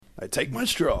take my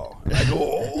straw, and I go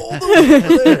all the way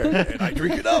over there, and I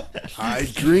drink it up. I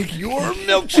drink your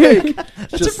milkshake.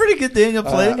 It's a pretty good Daniel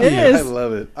play. It is. I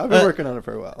love it. I've been working on it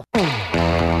for a while.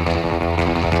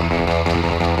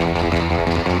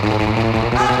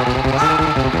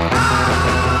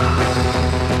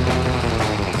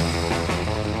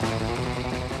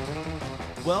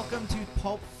 Welcome to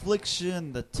Pulp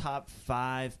Fliction, the Top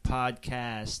 5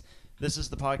 podcast. This is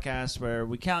the podcast where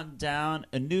we count down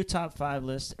a new top 5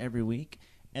 list every week.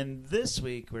 And this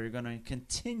week, we're going to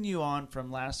continue on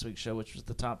from last week's show, which was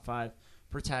the top 5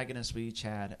 protagonists we each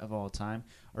had of all time.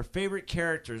 Our favorite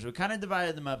characters. We kind of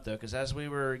divided them up, though, because as we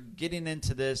were getting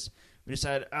into this, we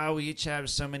decided, we each have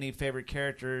so many favorite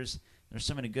characters. There's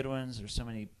so many good ones. There's so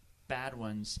many bad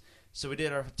ones. So we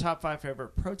did our top 5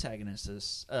 favorite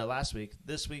protagonists last week.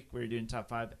 This week, we're doing top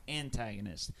 5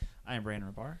 antagonists. I am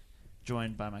Brandon Rabar,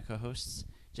 joined by my co-hosts,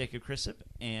 Jacob Chrisop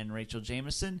and Rachel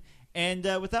Jameson. And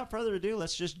without further ado,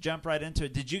 let's just jump right into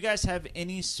it. Did you guys have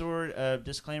any sort of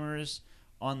disclaimers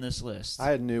on this list?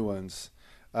 I had new ones.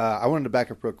 I wanted to back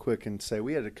up real quick and say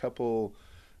we had a couple.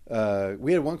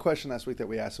 We had one question last week that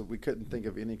we asked, but we couldn't think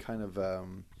of any kind of.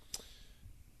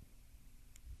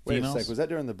 Wait Females? a sec. Was that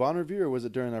during the Bond review or was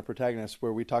it during our protagonist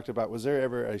where we talked about was there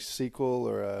ever a sequel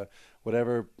or a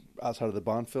whatever outside of the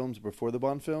Bond films before the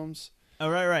Bond films?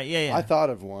 Oh, right. Yeah. I thought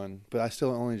of one, but I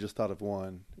still only just thought of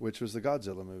one, which was the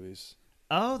Godzilla movies.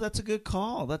 Oh, that's a good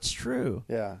call. That's true.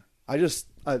 Yeah. I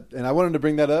wanted to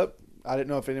bring that up. I didn't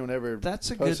know if anyone ever That's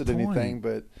a posted good point. anything,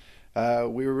 but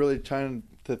we were really trying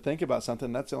to think about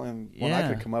something. That's the only one I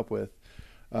could come up with.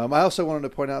 I also wanted to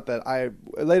point out that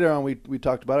later on we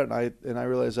talked about it, and I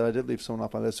realized that I did leave someone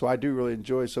off my list. So I do really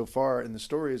enjoy so far in the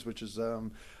stories, which is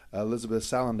Elizabeth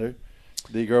Salander,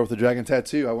 the girl with the dragon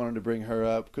tattoo. I wanted to bring her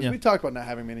up because we talked about not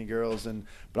having many girls,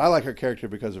 but I like her character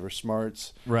because of her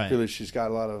smarts. Right. Clearly, she's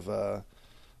got a lot of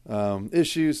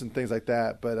issues and things like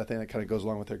that, but I think that kind of goes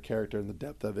along with her character and the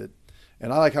depth of it.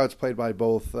 And I like how it's played by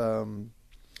both Rooney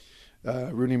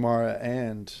Mara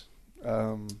and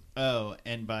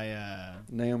and by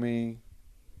Naomi.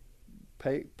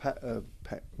 Good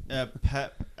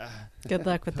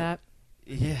luck with that.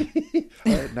 Yeah,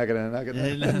 not gonna not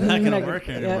gonna work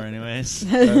here anymore, anyways.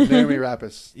 Naomi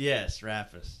Rapace. Yes,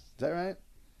 Rapace. Is that right?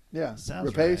 Yeah.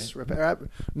 Sounds Rapace.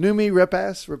 Numi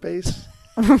Rapace. Rapace.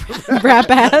 Rap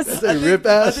ass. Rip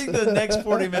ass. I think the next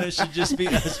 40 minutes should just be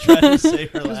us trying to say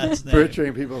her last name.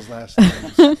 Butchering people's last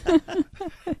names.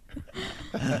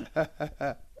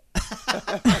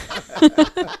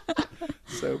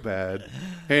 So bad.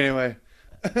 Anyway,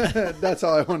 that's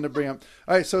all I wanted to bring up.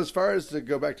 All right, so as far as to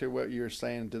go back to what you were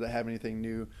saying, did I have anything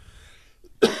new?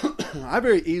 I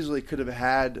very easily could have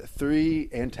had 3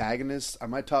 antagonists on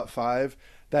my top 5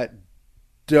 that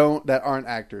aren't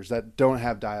actors, that don't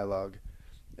have dialogue.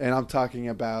 And I'm talking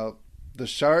about the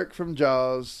shark from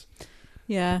Jaws,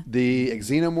 the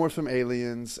xenomorph from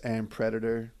Aliens, and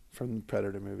Predator from the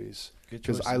Predator movies.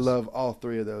 Because I love all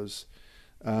 3 of those.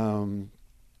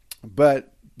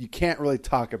 But you can't really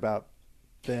talk about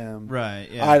them. Right,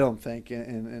 yeah. I don't think.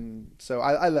 And so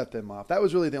I left them off. That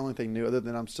was really the only thing new, other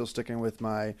than I'm still sticking with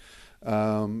my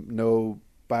no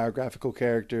biographical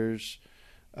characters.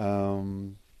 I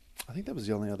think that was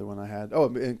the only other one I had. Oh,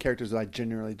 and characters that I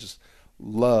genuinely just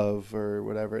love or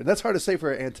whatever. And that's hard to say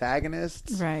for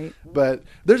antagonists. Right. But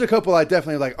there's a couple I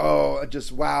definitely like,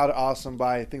 just wowed, awesome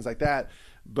by, things like that.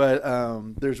 But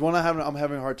there's one I'm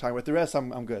having a hard time with. The rest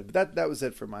I'm good. But that was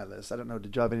it for my list. I don't know.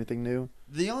 Did you have anything new?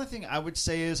 The only thing I would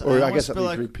say is, or I guess at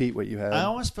least repeat what you had. I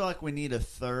almost feel like we need a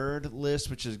third list,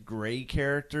 which is gray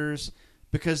characters,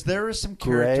 because there are some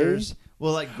characters.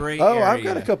 Well, like gray. area. I've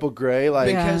got a couple gray.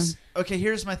 Okay,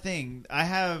 here's my thing. I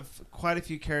have quite a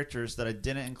few characters that I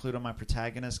didn't include on my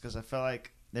protagonist because I felt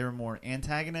like they were more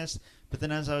antagonists. But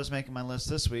then as I was making my list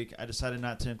this week, I decided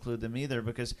not to include them either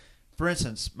because, for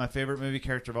instance, my favorite movie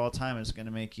character of all time is going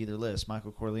to make either list,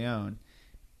 Michael Corleone.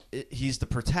 He's the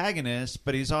protagonist,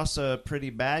 but he's also a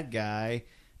pretty bad guy.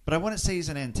 But I wouldn't say he's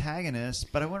an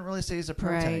antagonist, but I wouldn't really say he's a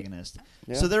protagonist. Right.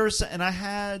 Yeah. So there was, and I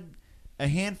had a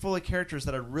handful of characters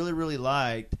that I really, really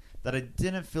liked that I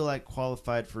didn't feel like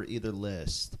qualified for either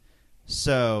list.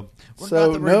 So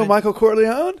no Michael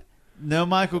Corleone? No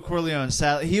Michael Corleone.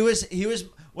 He was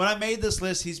when I made this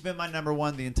list, he's been my number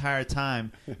 1 the entire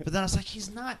time. But then I was like, he's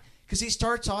not, because he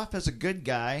starts off as a good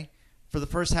guy for the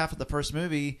first half of the first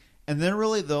movie, and then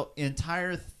really the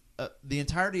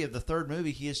entirety of the third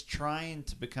movie, he is trying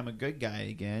to become a good guy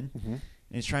again, and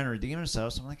he's trying to redeem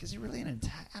himself. So I'm like, is he really an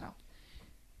antagonist? I don't.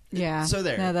 Yeah. So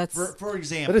there. No, that's for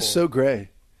example. That is so gray.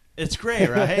 It's gray,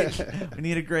 right? We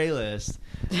need a gray list.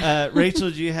 Rachel,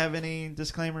 do you have any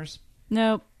disclaimers?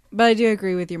 Nope. But I do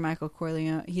agree with your Michael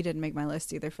Corleone. He didn't make my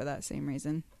list either for that same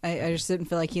reason. I just didn't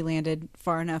feel like he landed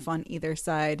far enough on either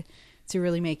side to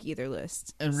really make either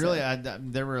list. And really,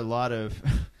 there were a lot of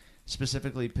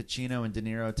specifically Pacino and De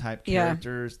Niro type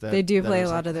characters. Yeah, they do play a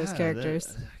lot of those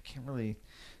characters. I can't really...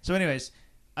 So anyways,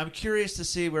 I'm curious to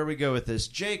see where we go with this.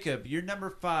 Jacob, your number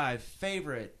 5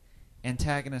 favorite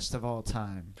antagonist of all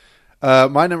time.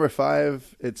 My number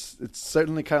 5, it's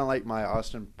certainly kind of like my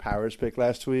Austin Powers pick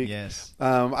last week. Yes.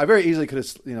 I very easily could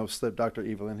have slipped Dr.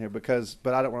 Evil in here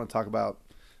but I don't want to talk about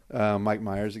Mike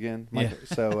Myers again.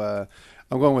 So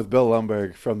I'm going with Bill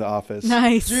Lumbergh from The Office.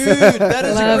 Nice. Dude, that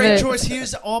is a Love great it. choice. He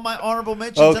was all my honorable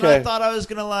mentions, and I thought I was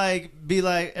going to be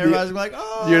like, everybody's going to be like,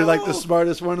 oh. You're like the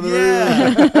smartest one in the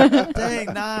room.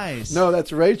 Dang, nice. No,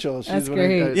 that's Rachel. She's That's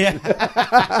great.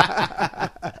 Yeah.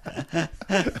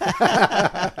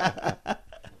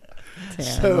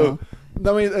 So,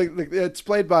 I mean, it's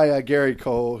played by Gary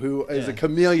Cole, who is a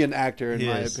chameleon actor, in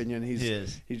my opinion.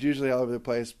 He's usually all over the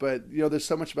place, but there's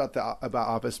so much about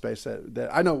Office Space that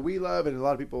I know we love, and a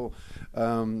lot of people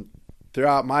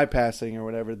throughout my passing or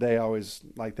whatever, they always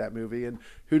like that movie. And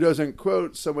who doesn't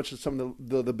quote so much of some of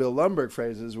the Bill Lumbergh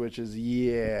phrases, which is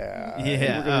we're going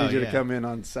to need you to come in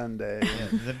on Sunday. Yeah,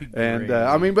 that'd be great. And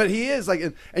I mean, but he is like,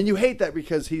 and you hate that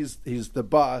because he's the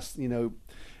boss,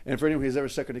 And for anyone who's ever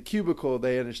stuck in a cubicle,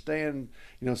 they understand,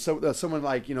 someone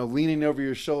like, leaning over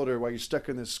your shoulder while you're stuck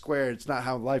in this square. It's not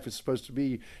how life is supposed to be.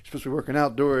 You're supposed to be working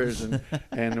outdoors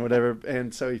and whatever.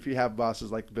 And so if you have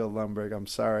bosses like Bill Lumbergh, I'm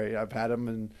sorry. I've had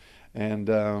them and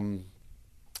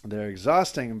they're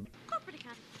exhausting.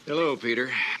 Hello,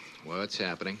 Peter. What's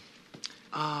happening?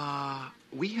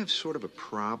 We have sort of a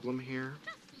problem here.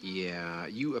 Yeah,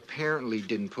 you apparently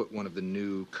didn't put one of the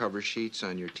new cover sheets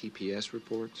on your TPS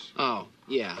reports. Oh,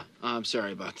 yeah. I'm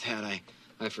sorry about that.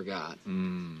 I forgot.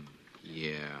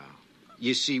 Yeah.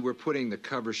 You see, we're putting the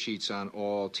cover sheets on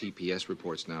all TPS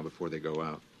reports now before they go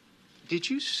out. Did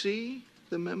you see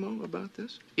the memo about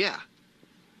this? Yeah.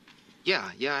 Yeah,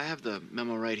 I have the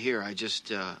memo right here. I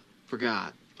just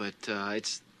forgot. But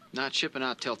it's not shipping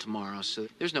out till tomorrow, so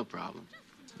there's no problem.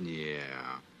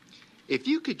 Yeah. If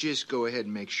you could just go ahead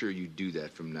and make sure you do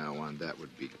that from now on, that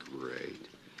would be great.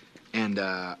 And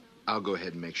I'll go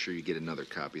ahead and make sure you get another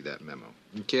copy of that memo.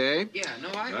 Okay? Yeah, no,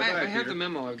 I Bye-bye, have Peter. the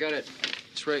memo. I've got it.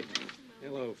 It's right.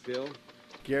 Hello, Phil.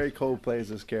 Gary Cole plays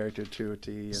this character to a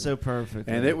T. And, so perfect.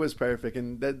 And it was perfect.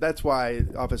 And that's why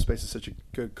Office Space is such a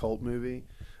good cult movie.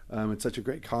 It's such a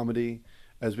great comedy.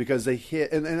 As because they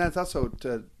hit. And that's also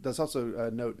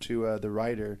a note to the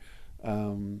writer.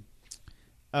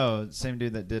 Same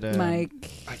dude that did Mike.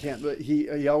 I can't. But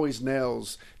he always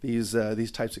nails these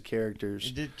types of characters.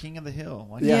 He did King of the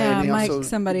Hill. Yeah, and he Mike. also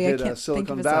Somebody I did can't think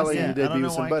Silicon of his last Valley. name. And he did I don't know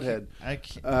Beavis and why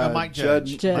Butthead. Mike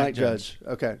Judge. Mike Judge.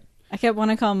 Okay. I kept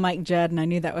wanting to call him Mike Judd, and I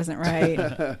knew that wasn't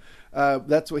right.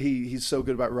 That's what he's so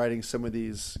good about writing some of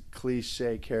these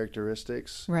cliche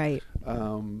characteristics. Right.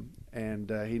 And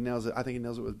he nails it. I think he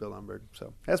nails it with Bill Lumbergh.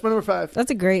 So that's my number 5. That's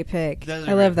a great pick. That's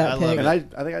I love great. that I pick. love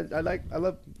And I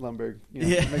love Lumbergh.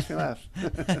 It makes me laugh.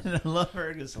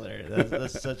 Lumbergh is hilarious.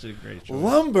 That's such a great choice.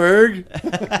 Lumbergh.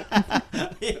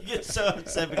 He gets so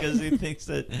upset because he thinks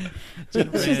that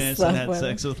Jennifer Just Aniston had love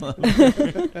sex with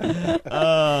Lumbergh.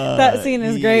 That scene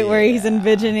is great where he's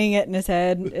envisioning it in his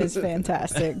head. Is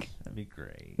fantastic. That'd be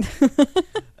great.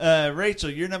 Rachel,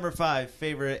 your number 5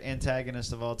 favorite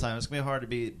antagonist of all time. It's gonna be hard to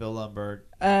beat Bill Lumbergh.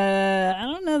 I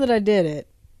don't know that I did it,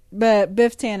 but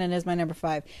Biff Tannen is my number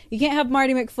 5. You can't have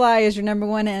Marty McFly as your number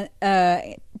 1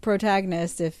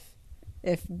 protagonist if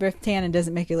Biff Tannen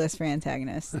doesn't make your list for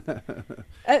antagonist.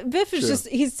 Biff is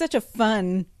he's such a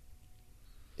fun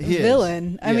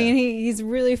villain. I mean, he's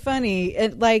really funny.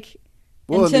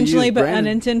 Intentionally but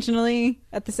unintentionally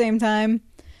at the same time.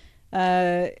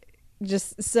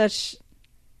 Just such,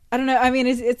 I don't know. I mean,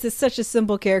 it's such a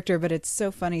simple character, but it's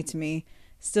so funny to me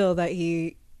still that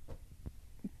he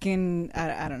can.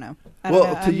 I don't know.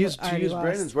 To use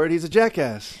Brandon's word, he's a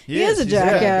jackass. He is a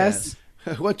jackass.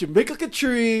 Why don't you make like a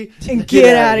tree And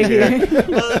get out of here.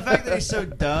 Well, the fact that he's so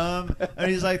dumb,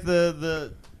 and he's like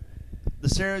the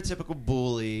stereotypical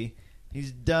bully.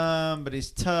 He's dumb, but he's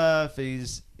tough.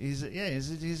 He's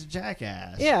a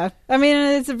jackass. Yeah, I mean,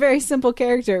 it's a very simple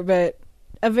character, but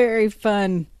a very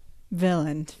fun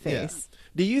villain to face. Yeah.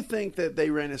 Do you think that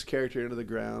they ran his character into the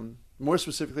ground? More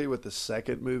specifically with the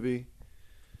second movie?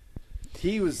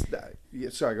 He was...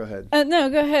 sorry, go ahead. No,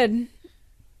 go ahead.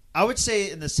 I would say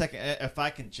in the second... If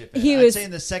I can chip in. I'd say in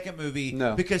the second movie,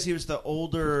 no. Because he was the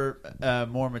older,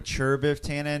 more mature Biff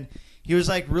Tannen, he was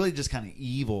like really just kind of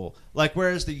evil. Like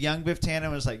whereas the young Biff Tannen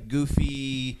was like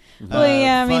goofy, Well,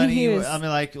 yeah, I mean, funny. he was...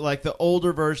 like the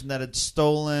older version that had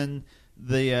stolen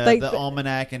the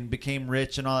almanac and became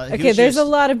rich and all that. Okay, there's a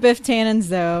lot of Biff Tannens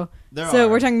though.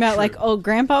 We're talking about like old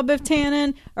Grandpa Biff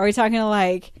Tannen. Are we talking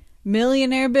like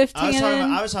millionaire Biff Tannen?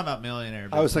 I was talking about millionaire.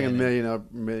 Biff I was thinking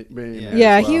Tannen. millionaire.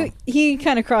 Yeah, as well. he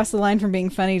kind of crossed the line from being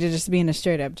funny to just being a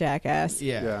straight up jackass.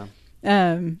 Yeah.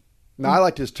 No, I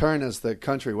liked his turn as the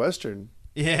country western.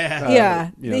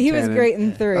 Yeah. He was Tannen. great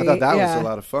in 3. I thought that was a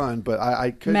lot of fun, but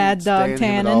I couldn't Mad Dog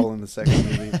stand him at Tannen. all in the second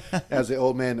movie as the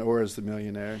old man or as the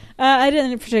millionaire. I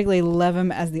didn't particularly love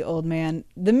him as the old man.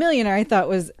 The millionaire I thought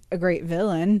was a great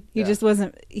villain. He just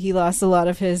wasn't. He lost a lot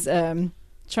of his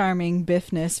charming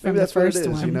biffness from Maybe that's the first what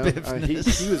it is, one. you know?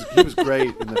 He was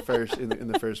great in the first in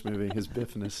the first movie. His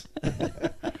biffness.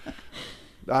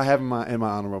 I have him in my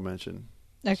honorable mention.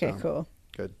 Okay, So, cool.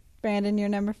 Good. Brandon, you're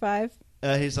number 5.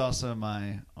 He's also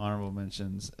my honorable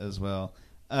mentions as well.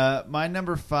 My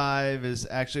number 5 is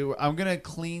actually, I'm going to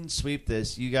clean sweep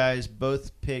this. You guys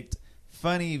both picked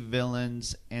funny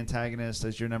villains, antagonists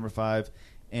as your number 5,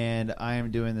 and I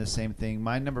am doing the same thing.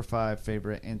 My number 5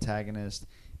 favorite antagonist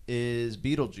is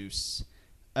Beetlejuice.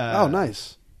 Oh,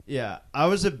 nice. Yeah, I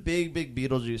was a big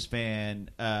Beetlejuice fan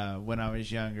when I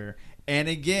was younger. And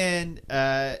again,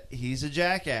 he's a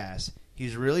jackass.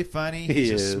 He's really funny.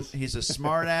 He's a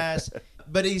smart ass.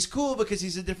 But he's cool because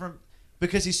he's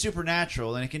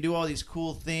supernatural and he can do all these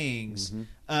cool things. Mm-hmm.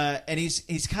 And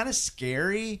he's kind of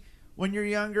scary when you're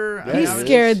younger. Yeah, he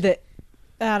scared the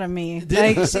out of me.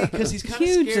 Because he's kind of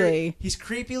hugely scary. He's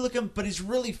creepy looking, but he's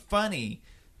really funny.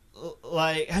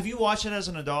 Like, have you watched it as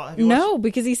an adult? No,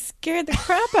 because he scared the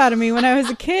crap out of me when I was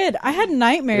a kid. I had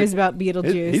nightmares about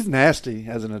Beetlejuice. He's nasty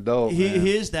as an adult.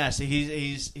 He is nasty.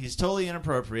 He's totally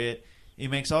inappropriate. He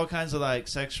makes all kinds of like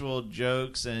sexual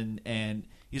jokes and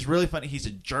he's really funny. He's a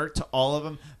jerk to all of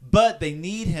them, but they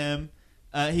need him.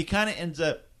 He kind of ends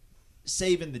up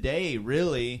saving the day,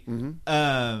 really.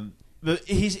 Mm-hmm. But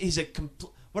he's a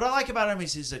what I like about him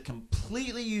is he's a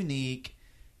completely unique,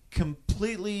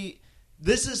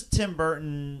 This is Tim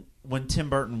Burton when Tim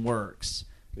Burton works.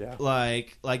 Yeah.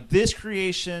 Like this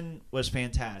creation was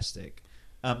fantastic.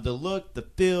 The look, the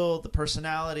feel, the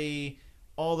personality,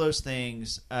 all those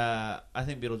things. I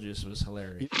think Beetlejuice was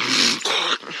hilarious.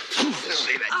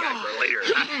 Save that guy for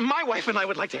later. My wife and I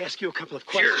would like to ask you a couple of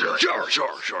questions.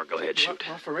 Sure. Go ahead, shoot.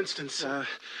 Well, for instance,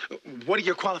 what are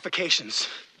your qualifications?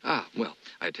 Well,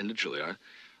 I attended Juilliard.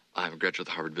 I'm a graduate of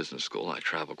the Harvard Business School. I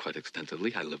travel quite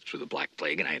extensively. I lived through the Black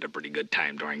Plague, and I had a pretty good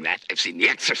time during that. I've seen The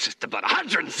Exorcist about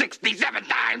 167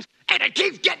 times, and it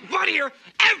keeps getting funnier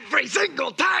every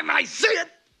single time I see it.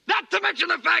 Not to mention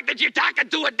the fact that you're talking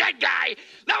to a dead guy.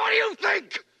 Now, what do you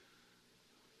think?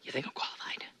 You think I'm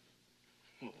qualified?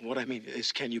 What I mean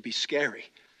is, can you be scary?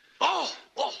 Oh,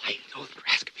 I know you're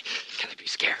asking me. Can I be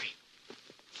scary?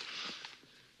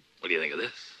 What do you think of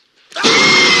this?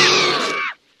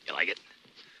 You like it?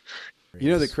 You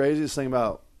know the craziest thing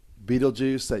about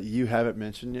Beetlejuice that you haven't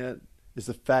mentioned yet is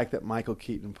the fact that Michael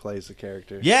Keaton plays the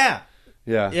character. Yeah.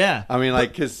 I mean,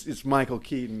 like, because it's Michael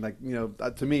Keaton, like, you know,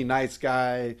 to me, nice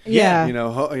guy. Yeah. You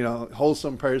know,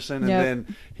 wholesome person, and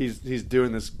then he's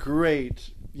doing this great,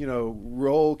 you know,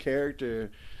 role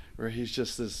character where he's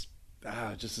just this,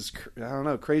 I don't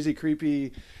know, crazy,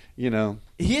 creepy, you know,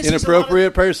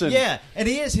 inappropriate person. Yeah, and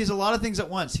he's a lot of things at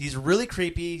once. He's really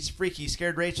creepy. He's freaky. He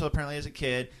scared Rachel apparently as a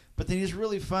kid. But then he's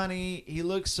really funny. He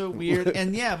looks so weird.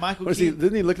 And yeah, Michael Keaton.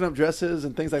 Didn't he looking up dresses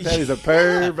and things like that? He's a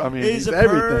perv. I mean, he's a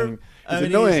everything. He's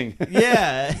annoying.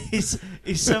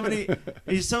 He's somebody.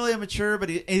 He's totally immature, but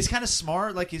he's kind of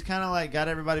smart. Like he's kind of like got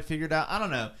everybody figured out. I don't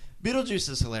know. Beetlejuice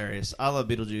is hilarious. I love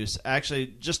Beetlejuice.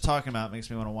 Actually, just talking about it makes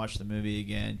me want to watch the movie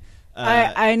again.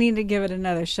 I need to give it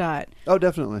another shot. Oh,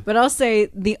 definitely. But I'll say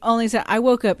the only time I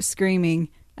woke up screaming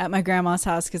at my grandma's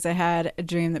house because I had a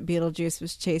dream that Beetlejuice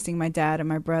was chasing my dad and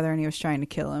my brother and he was trying to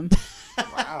kill him.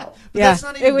 Wow. But that's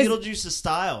not even Beetlejuice's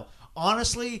style.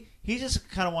 Honestly, he just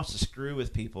kind of wants to screw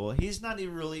with people. He's not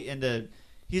even really into...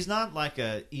 He's not like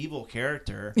a evil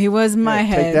character. He was in my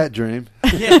head. Take that, dream.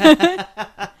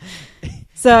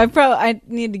 So I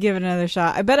need to give it another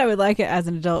shot. I bet I would like it as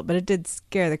an adult, but it did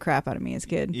scare the crap out of me as a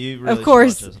kid. You really of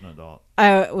course, should watch as an adult.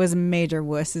 I was a major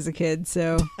wuss as a kid,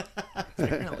 so...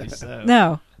 Apparently so.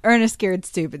 No. Ernest Scared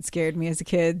Stupid scared me as a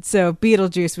kid, so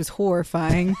Beetlejuice was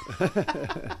horrifying.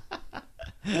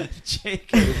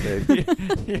 Jacob,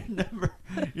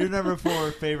 your number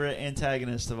 4 favorite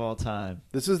antagonist of all time.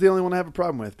 This is the only one I have a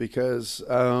problem with because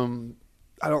I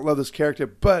don't love this character,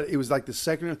 but it was like the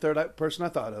second or third person I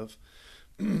thought of.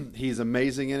 He's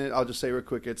amazing in it. I'll just say real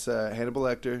quick, it's Hannibal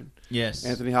Lecter. Yes.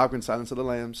 Anthony Hopkins, Silence of the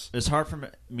Lambs. It's hard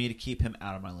for me to keep him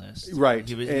out of my list. Right.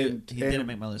 He didn't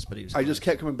make my list, but he was. I just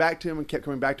kept coming back to him and kept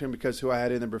coming back to him because who I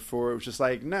had in there before, it was just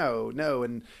like, no.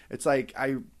 And it's like,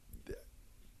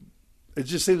 it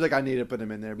just seems like I need to put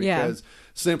him in there because,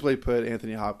 simply put,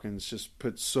 Anthony Hopkins just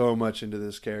put so much into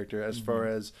this character as far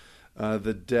as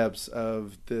the depths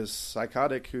of this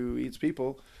psychotic who eats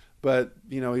people. But,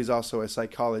 he's also a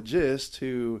psychologist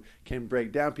who can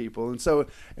break down people. And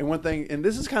one thing, and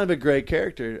this is kind of a great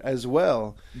character as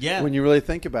well. Yeah. When you really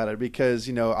think about it, because,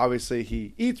 obviously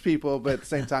he eats people, but at the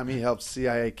same time he helps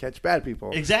CIA catch bad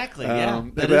people. Exactly, yeah.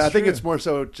 But I think it's more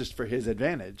so just for his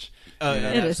advantage. Oh,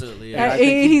 yeah, It absolutely. is. Yeah.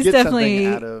 He's gets definitely,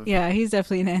 something out of- he's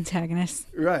definitely an antagonist.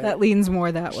 Right. That leans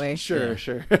more that way. Sure.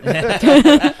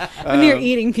 When you're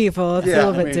eating people, it's a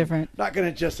little bit different. Not going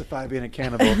to justify being a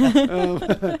cannibal.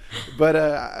 But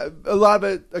a lot of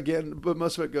it, again, but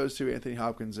most of it goes to Anthony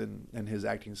Hopkins and his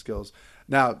acting skills.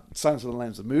 Now, Silence of the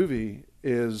Lambs, the movie,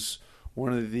 is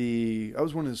one of the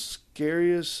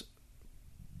scariest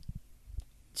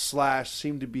 /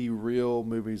 seem to be real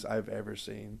movies I've ever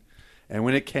seen. And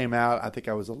when it came out, I think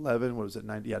I was 11. What was it?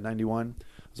 91. I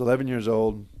was 11 years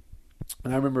old.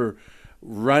 And I remember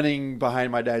running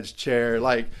behind my dad's chair,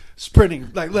 like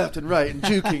sprinting like left and right and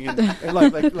juking and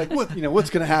like what, what's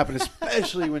going to happen,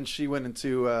 especially when she went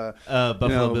into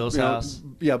Buffalo Bill's house.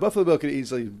 Yeah, Buffalo Bill could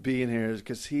easily be in here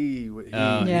because he's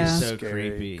so scary.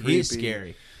 creepy. He's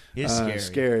scary. He's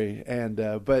scary. And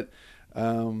but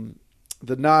the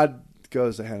nod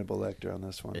goes to Hannibal Lecter on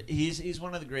this one. He's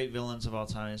one of the great villains of all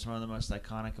time. He's one of the most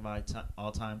iconic of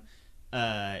all time.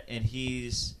 And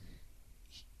he's,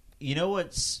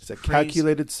 what's He's a crazy?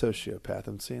 calculated sociopath.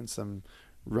 I'm seeing some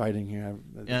writing here.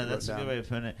 Yeah, that's a good way of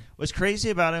putting it. What's crazy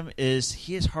about him is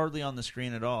he is hardly on the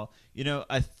screen at all.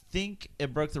 I think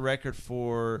it broke the record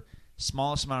for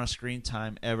smallest amount of screen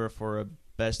time ever for a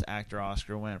Best Actor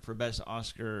Oscar win. For Best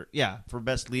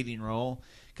Leading Role.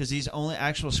 Because he's only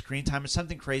actual screen time is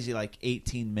something crazy like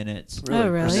 18 minutes. Really? Oh,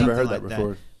 really? I've never heard that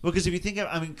before. Well, because if you think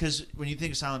of, because when you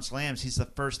think of Silence of the Lambs, he's the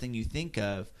first thing you think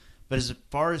of.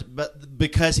 But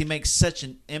because he makes such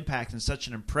an impact and such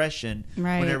an impression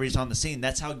whenever he's on the scene,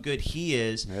 that's how good he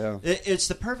is. Yeah. It's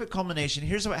the perfect culmination.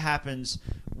 Here's what happens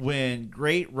when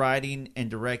great writing and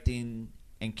directing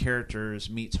and characters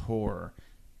meets horror.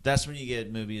 That's when you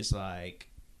get movies like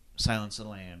Silence of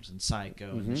the Lambs and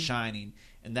Psycho and The Shining,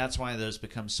 and that's why those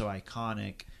become so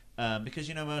iconic.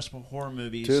 Because most horror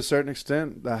movies, to a certain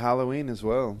extent, the Halloween as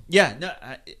well. Yeah, no,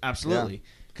 absolutely.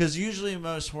 Because usually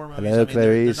most horror movies,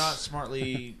 they're not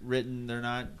smartly written, they're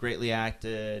not greatly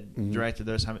acted, directed,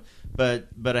 those type. But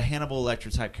a Hannibal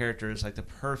Lecter type character is like the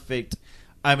perfect.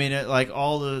 All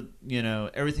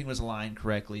the everything was aligned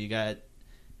correctly. You got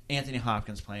Anthony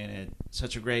Hopkins playing it,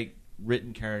 such a great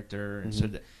written character, and so.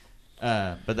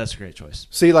 But that's a great choice.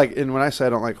 See, and when I say I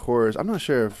don't like horrors, I'm not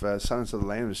sure if Silence of the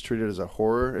Lambs is treated as a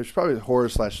horror. It's probably a horror /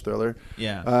 thriller.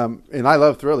 Yeah. And I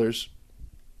love thrillers.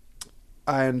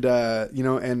 And,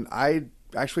 and I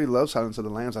actually love Silence of the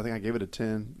Lambs. I think I gave it a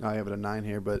 10. I have it a 9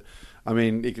 here, but,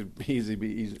 it could easily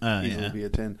be a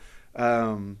 10.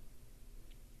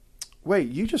 Wait,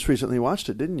 you just recently watched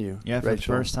it, didn't you? Yeah, for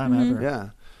Rachel? the first time ever. Yeah.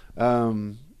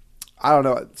 I don't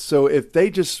know. So if they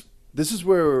just... This is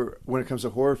where, when it comes to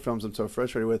horror films, I'm so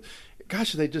frustrated with.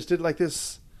 Gosh, if they just did like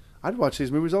this, I'd watch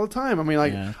these movies all the time.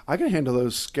 I can handle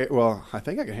those scares. Well, I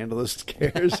think I can handle those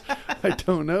scares. I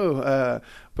don't know.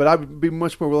 But I'd be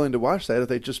much more willing to watch that if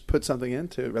they just put something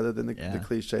into it rather than the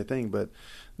cliche thing. But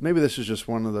maybe this is just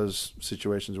one of those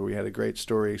situations where we had a great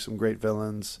story, some great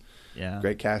villains,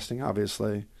 great casting,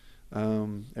 obviously.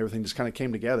 Everything just kind of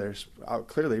came together.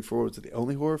 Clearly, was it the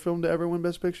only horror film to ever win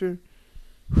Best Picture?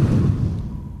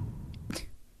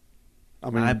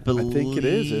 I think it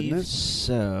is, isn't it?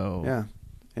 So. Yeah.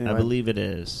 Anyway. I believe it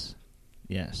is.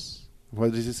 Yes.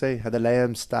 What did you say? Had the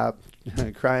lamb stop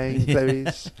crying,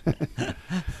 please? All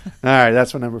right,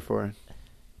 that's my number 4.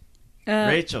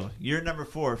 Rachel, your number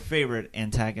 4 favorite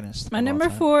antagonist. My number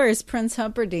 4 is Prince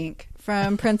Humperdinck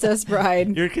from Princess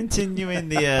Bride. You're continuing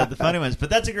the funny ones,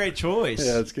 but that's a great choice.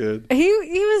 Yeah, that's good. He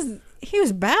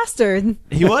was a bastard.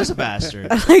 He was a bastard.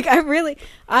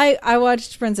 I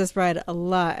watched Princess Bride a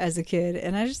lot as a kid,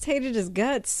 and I just hated his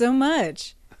guts so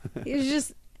much. He was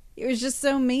just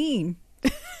so mean.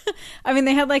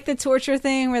 They had the torture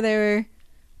thing where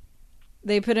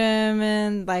they put him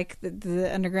in the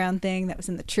underground thing that was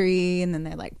in the tree, and then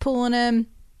they're pulling him,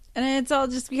 and it's all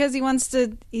just because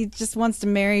he just wants to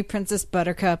marry Princess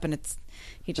Buttercup, and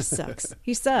he just sucks.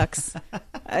 He sucks.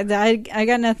 I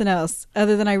got nothing else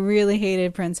other than I really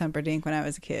hated Prince Humperdinck when I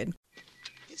was a kid.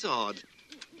 It's odd,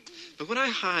 But when I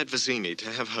hired Vizzini to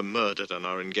have her murdered on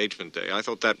our engagement day, I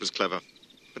thought that was clever.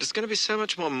 But it's going to be so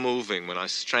much more moving when I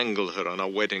strangle her on our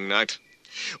wedding night.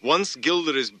 Once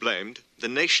Gilder is blamed, the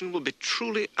nation will be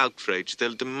truly outraged.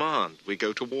 They'll demand we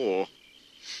go to war.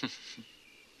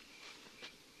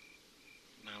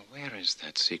 Now, where is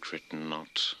that secret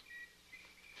note?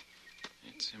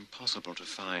 It's impossible to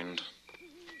find.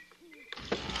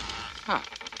 Ah.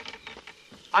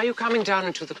 Are you coming down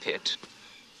into the pit?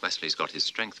 Wesley's got his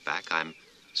strength back. I'm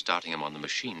starting him on the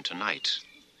machine tonight.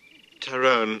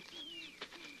 Tyrone,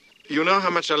 you know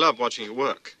how much I love watching you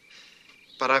work.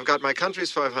 But I've got my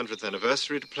country's 500th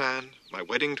anniversary to plan, my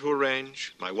wedding to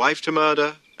arrange, my wife to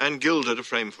murder, and Gilder to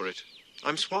frame for it.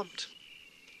 I'm swamped.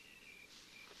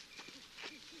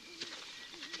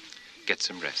 Get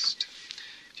some rest.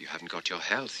 If you haven't got your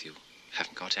health, you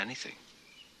haven't got anything.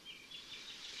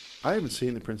 I haven't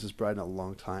seen The Princess Bride in a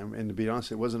long time, and to be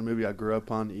honest, it wasn't a movie I grew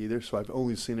up on either, so I've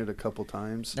only seen it a couple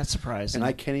times. That's surprising. And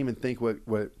I can't even think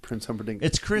what Prince Humperdinck...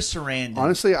 It's Chris Sarandon.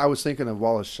 Honestly, I was thinking of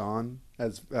Wallace Shawn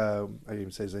as, I didn't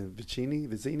even say his name,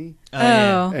 Vizzini? Oh.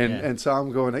 Yeah. And so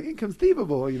I'm going, like,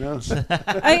 inconceivable, you know?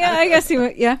 I guess he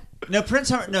would, yeah. No, Prince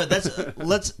Humperdinck,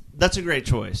 that's a great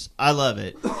choice. I love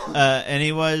it. And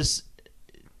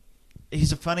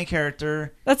he's a funny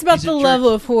character. That's about the level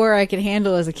of horror I could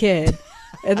handle as a kid.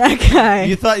 And that guy.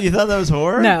 You thought that was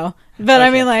horror? No, but okay. I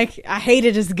mean, like, I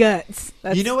hated his guts.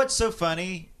 You know what's so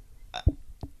funny?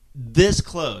 This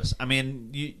close. I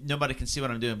mean, nobody can see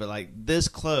what I'm doing, but like this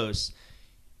close,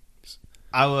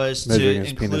 I was to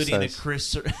including a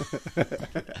Chris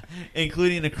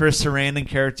Sarandon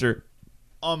character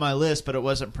on my list, but it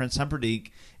wasn't Prince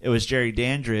Humperdinck. It was Jerry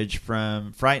Dandridge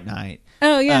from Fright Night.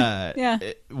 Oh yeah,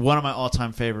 one of my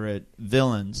all-time favorite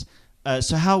villains.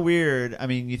 So how weird. I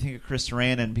mean, you think of Chris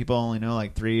Sarandon, people only know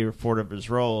like 3 or 4 of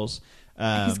his roles.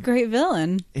 He's a great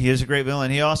villain. He is a great villain.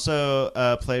 He also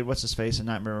played, what's his face in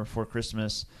Nightmare Before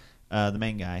Christmas, the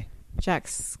main guy. Jack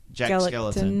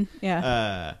Skellington.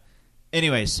 Yeah.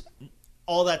 Anyways,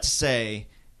 all that to say,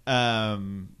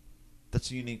 that's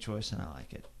a unique choice, and I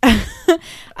like it.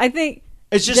 I think...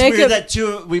 It's just weird that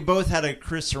we both had a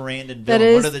Chris Sarandon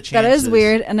villain. What are the chances? That is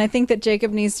weird, and I think that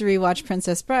Jacob needs to rewatch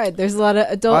Princess Bride. There's a lot of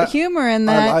adult humor in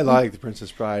that. I like The Princess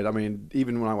Bride. I mean,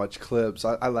 even when I watch clips,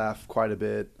 I laugh quite a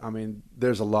bit. I mean,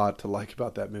 there's a lot to like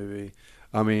about that movie.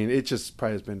 I mean, it just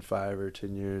probably has been 5 or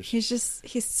 10 years.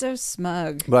 He's so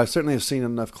smug. But I certainly have seen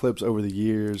enough clips over the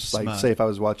years. Smug. Like, say if I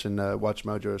was watching Watch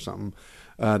Mojo or something,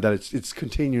 that it's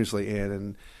continuously in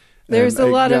and... There's a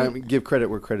lot of... give credit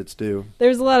where credit's due.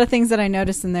 There's a lot of things that I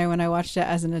noticed in there when I watched it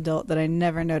as an adult that I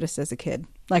never noticed as a kid.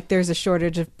 Like, there's a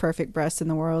shortage of perfect breasts in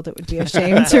the world. It would be a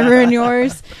shame to ruin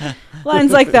yours.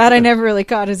 Lines like that I never really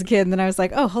caught as a kid. And then I was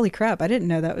like, oh, holy crap, I didn't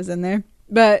know that was in there.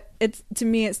 But to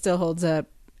me, it still holds up.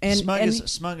 And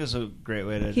Smug is a great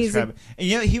way to describe it. And,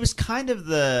 you know, he was kind of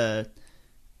the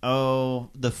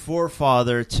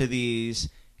forefather to these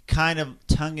kind of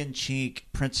tongue-in-cheek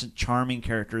Prince Charming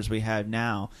characters we have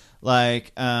now.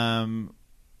 Like Shrek,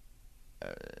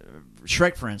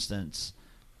 for instance.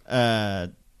 Yeah,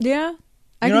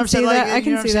 I can see that. I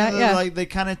can see that. Yeah, like they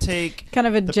kind of take kind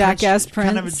of a jackass prince,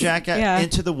 kind of a jackass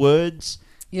into the woods.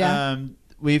 Yeah,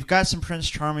 we've got some Prince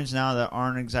Charmings now that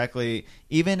aren't exactly,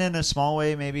 even in a small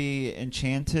way, maybe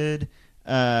enchanted.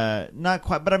 Not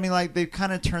quite, but I mean, like they've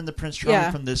kind of turned the Prince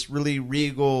Charming from this really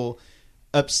regal,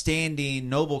 upstanding,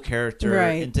 noble character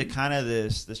into kind of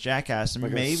this jackass, and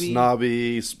like maybe a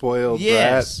snobby, spoiled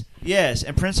brat. Yes,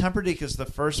 and Prince Humperdinck is the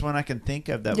first one I can think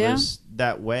of that was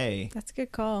that way. That's a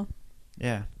good call.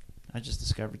 Yeah, I just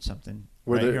discovered something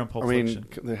here on Pulp Fiction.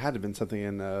 There had to have been something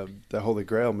in the Holy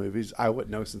Grail movies. I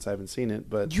wouldn't know since I haven't seen it.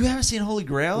 But you haven't seen Holy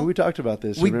Grail? Well, we talked about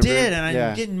this. We remember? Did, and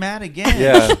I'm getting mad again.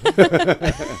 Yeah,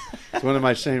 it's one of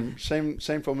my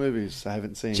shameful movies I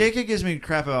haven't seen. Jacob gives me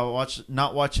crap about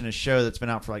not watching a show that's been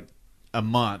out for like a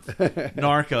month.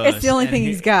 Narcos. It's the only thing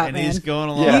he's got, and man. He's going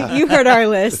along. Yeah. You heard our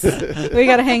list. We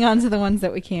got to hang on to the ones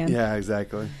that we can. Yeah,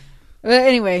 exactly. But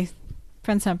anyway,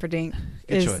 Prince Humperdinck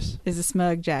choice. Is a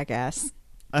smug jackass.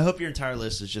 I hope your entire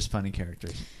list is just funny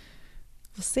characters.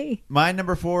 We'll see. My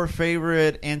number 4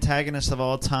 favorite antagonist of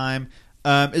all time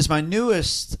is my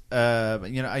newest.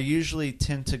 I usually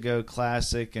tend to go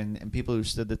classic and people who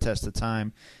stood the test of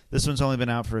time. This one's only been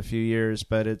out for a few years,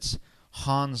 but it's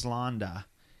Hans Landa.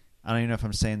 I don't even know if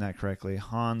I'm saying that correctly.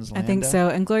 Hans Landa? I think so.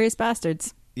 Inglourious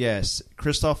Bastards. Yes.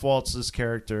 Christoph Waltz's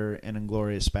character in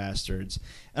Inglourious Bastards.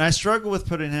 And I struggle with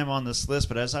putting him on this list,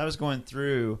 but as I was going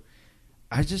through,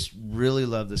 I just really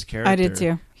love this character. I did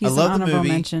too. He's an honorable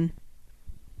mention.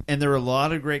 And there were a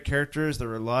lot of great characters. There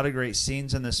were a lot of great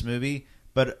scenes in this movie.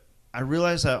 But I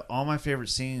realized that all my favorite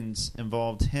scenes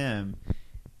involved him.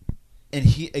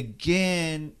 he's a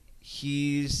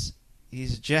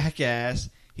jackass.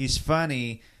 He's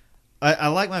funny. I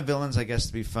like my villains, I guess,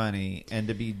 to be funny and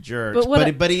to be jerks.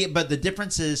 But the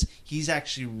difference is he's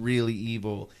actually really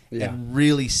evil and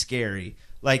really scary.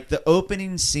 Like the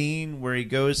opening scene where he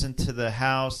goes into the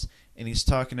house and he's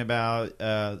talking about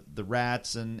the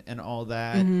rats and all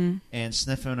that and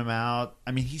sniffing them out.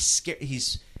 I mean, he's scary.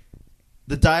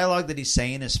 The dialogue that he's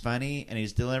saying is funny and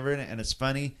he's delivering it and it's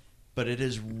funny, but it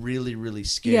is really, really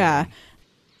scary. Yeah.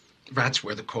 Rats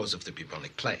were the cause of the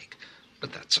bubonic plague,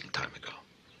 but that's some time ago.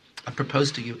 I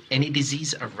propose to you, any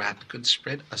disease a rat could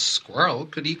spread, a squirrel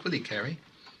could equally carry.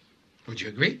 Would you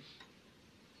agree?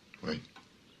 Right.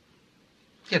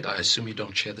 Yet I assume you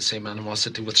don't share the same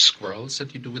animosity with squirrels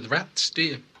that you do with rats, do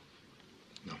you?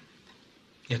 No.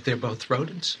 Yet they're both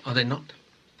rodents, are they not?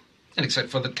 And except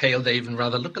for the tail, they even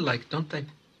rather look alike, don't they?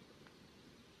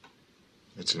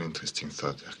 It's an interesting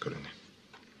thought, Herr Colonel.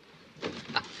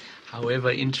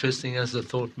 However interesting as the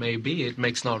thought may be, it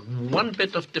makes not one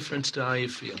bit of difference to how you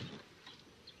feel.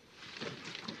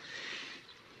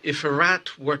 If a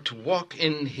rat were to walk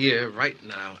in here right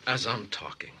now as I'm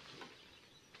talking,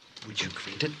 would you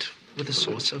greet it with a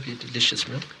source of your delicious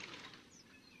milk?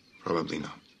 Probably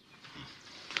not.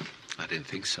 I didn't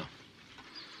think so.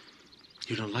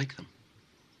 You don't like them.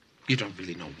 You don't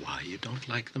really know why you don't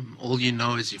like them. All you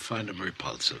know is you find them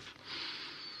repulsive.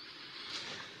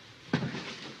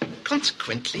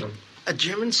 Consequently, a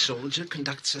German soldier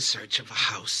conducts a search of a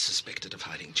house suspected of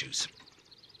hiding Jews.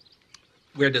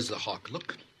 Where does the hawk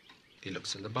look? He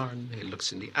looks in the barn, he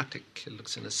looks in the attic, he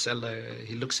looks in the cellar,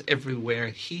 he looks everywhere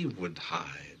he would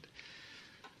hide.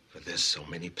 But there's so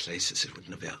many places it would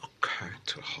never occur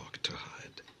to a hawk to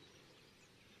hide.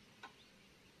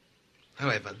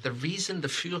 However, the reason the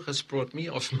Führer's brought me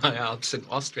off my Alps in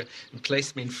Austria and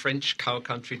placed me in French cow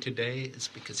country today is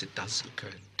because it does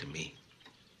occur to me.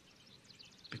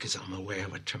 Because I'm aware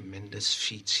what tremendous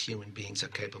feats human beings are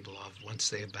capable of once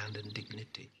they abandon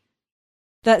dignity.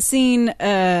 That scene,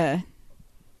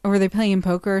 were they playing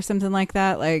poker or something like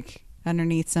that? Like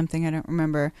underneath something, I don't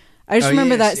remember. I just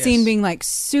remember that scene being like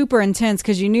super intense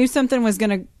because you knew something was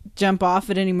going to jump off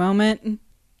at any moment.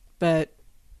 But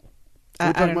Are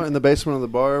you talking about in the basement of the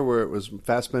bar where it was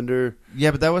Fassbender?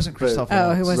 Yeah, but that wasn't Christoph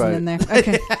Waltz. Oh, he wasn't in there.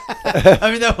 Okay.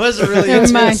 I mean, that was a really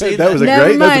intense scene. That was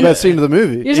that's the best scene of the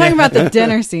movie. You're talking about the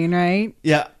dinner scene, right?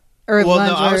 Yeah. Or well,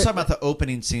 lunch no, I was talking about the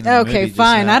opening scene of the movie. Okay,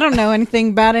 fine. I don't know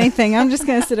anything about anything. I'm just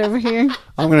going to sit over here.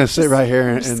 I'm going to sit right here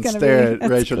and stare at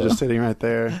Rachel just sitting right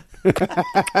there.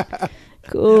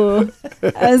 Cool.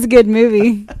 That was a good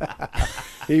movie.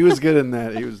 He was good in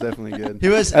that. He was definitely good. He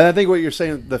was. And I think what you're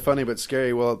saying, the funny but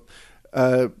scary, well,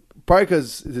 probably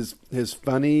because his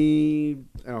funny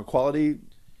quality,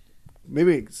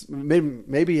 maybe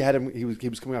he had him. He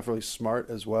was coming off really smart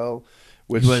as well,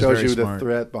 which shows you the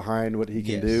threat behind what he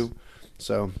can do.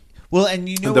 So well, and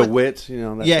you know the wit,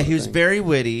 that he was very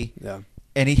witty. Yeah,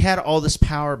 and he had all this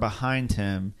power behind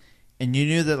him, and you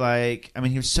knew that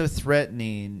he was so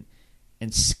threatening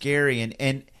and scary,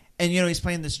 and he's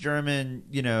playing this German,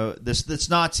 this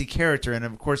Nazi character, and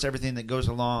of course everything that goes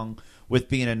along with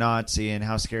being a Nazi and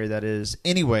how scary that is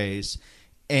anyways.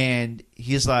 And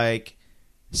he's like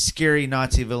scary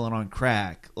Nazi villain on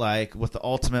crack, like with the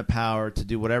ultimate power to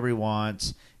do whatever he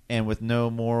wants and with no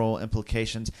moral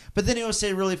implications. But then he will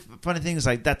say really funny things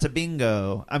like, that's a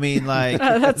bingo. I mean, like,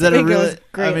 that are really,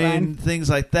 line. Things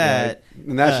like that. Right.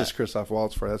 And that's just Christoph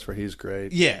Waltz that's where he's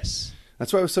great. Yes.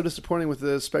 That's why it was so disappointing with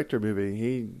the Spectre movie.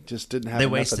 He just didn't have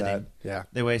enough of that. Him. Yeah,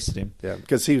 they wasted him. Yeah,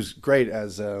 because he was great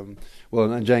as in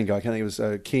Django. I can't think it was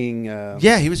King.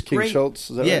 He was King great. Schultz.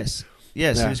 Is that yes, right?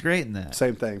 Yes, he was great in that.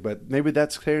 Same thing, but maybe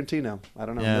that's Tarantino. I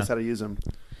don't know. That's how to use him.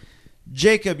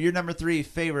 Jacob, your number 3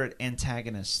 favorite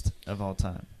antagonist of all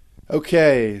time.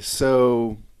 Okay,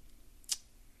 so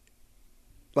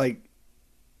I've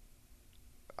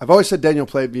always said Daniel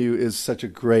Plainview is such a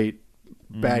great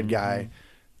bad guy.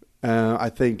 I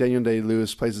think Daniel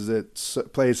Day-Lewis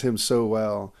plays him so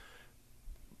well,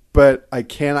 but I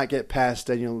cannot get past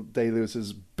Daniel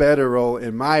Day-Lewis's better role,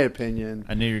 in my opinion.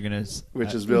 I knew you were gonna,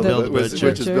 which is Bill the Butcher.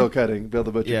 Which is Bill Cutting, Bill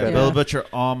the Butcher. Yeah, Bill the Butcher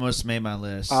almost made my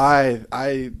list.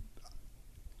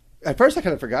 At first I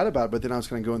kind of forgot about it, but then I was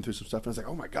kind of going through some stuff, and I was like,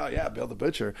 "Oh my god, yeah, Bill the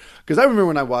Butcher!" Because I remember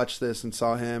when I watched this and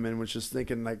saw him, and was just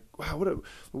thinking, like, "Wow,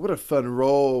 what a fun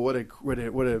role! What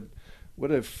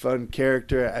a fun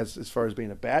character as far as being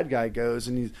a bad guy goes."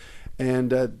 And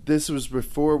this was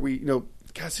before we, God,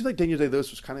 it seemed like Daniel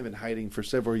Day-Lewis was kind of in hiding for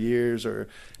several years, or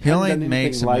he only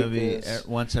makes a movie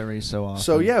once every so often.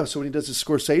 So when he does his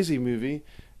Scorsese movie,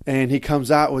 And he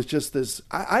comes out with just this.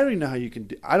 I don't even know how you can.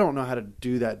 I don't know how to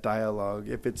do that dialogue.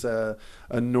 If it's a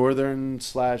northern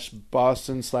 /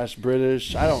 Boston /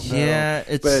 British, I don't know. Yeah,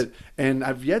 and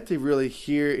I've yet to really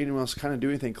hear anyone else kind of do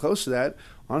anything close to that.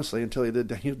 Honestly, until he did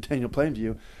Daniel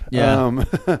Plainview. Yeah.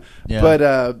 Yeah.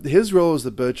 But his role as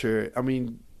the butcher. I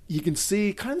mean, you can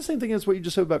see kind of the same thing as what you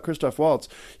just said about Christoph Waltz.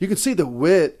 You can see the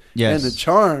wit and the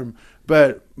charm,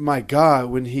 but my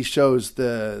God, when he shows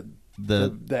the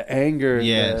anger,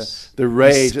 the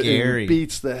rage, it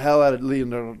beats the hell out of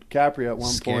Leonardo DiCaprio at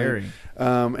one point.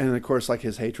 And of course, like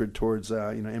his hatred towards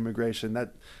immigration,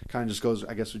 that kind of just goes,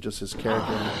 I guess, with just his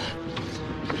character.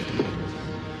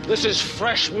 This is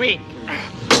fresh meat.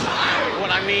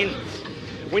 What I mean,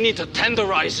 we need to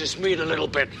tenderize this meat a little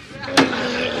bit.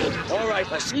 All right,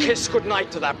 let's kiss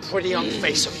goodnight to that pretty young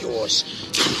face of yours.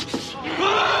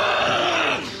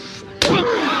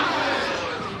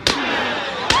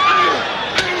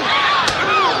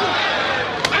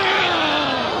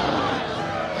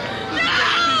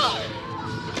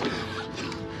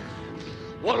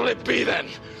 What'll it be then?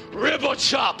 Rib or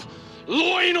chop?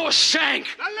 Loin or shank?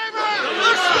 The liver!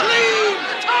 The spleen!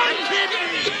 The tongue!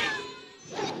 Kidney!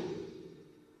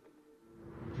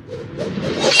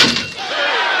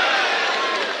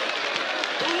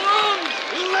 The lung!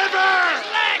 The liver!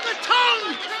 The tongue!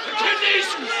 The kidneys!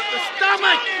 The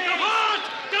stomach! The heart!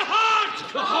 The heart!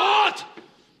 The heart!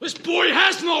 This boy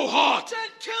has no heart!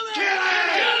 Kill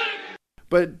him!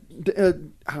 But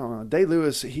I don't know,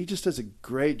 Day-Lewis, he just does a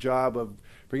great job of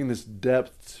bringing this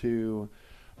depth to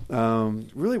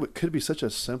really what could be such a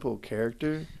simple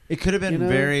character. It could have been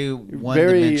very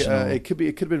one-dimensional. It could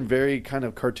have been very kind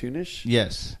of cartoonish.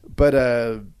 Yes, but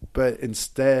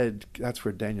instead, that's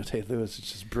where Daniel Day-Lewis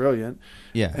is just brilliant.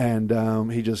 Yeah,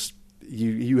 and he just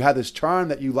you have this charm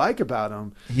that you like about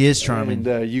him. He is charming,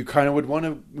 and you kind of would want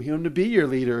him to be your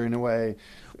leader in a way.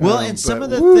 Well, and some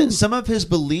of his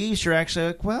beliefs, you're actually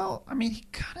like, well, I mean, he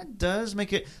kind of does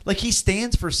make it like he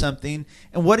stands for something,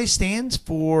 and what he stands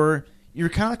for, you're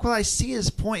kind of like, well, I see his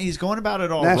point. He's going about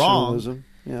it all Nationalism.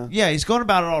 wrong. Yeah, he's going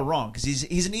about it all wrong because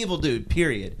he's an evil dude.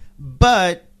 Period.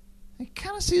 But I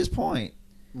kind of see his point.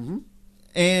 Mm-hmm.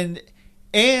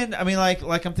 And I mean,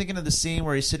 like I'm thinking of the scene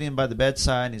where he's sitting by the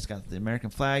bedside and he's got the American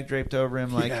flag draped over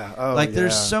him.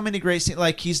 There's so many great scenes.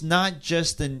 Like, he's not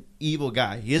just an evil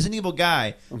guy. He is an evil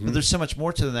guy, but there's so much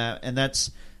more to that, and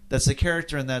that's the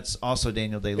character, and that's also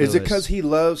Daniel Day-Lewis. Is it because he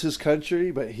loves his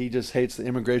country, but he just hates the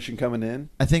immigration coming in?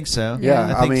 I think so.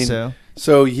 Yeah, I think so.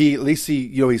 So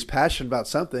he's passionate about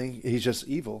something. He's just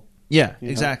evil. Yeah,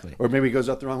 exactly. Or maybe he goes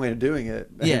up the wrong way of doing it.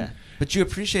 Yeah, but you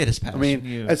appreciate his passion. I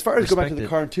mean, as far as go back to the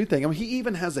cartoon thing, I mean, he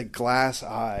even has a glass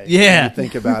eye. Yeah, when you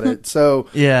think about it. So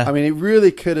yeah, I mean, it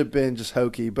really could have been just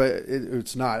hokey, but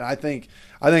it's not. I think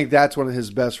that's one of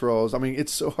his best roles. I mean,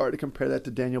 it's so hard to compare that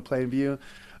to Daniel Plainview.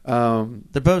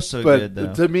 They're both so good,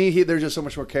 though. To me, there's just so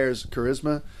much more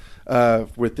charisma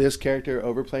with this character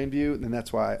over Plainview, and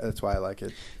that's why I like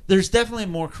it. There's definitely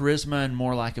more charisma and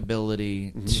more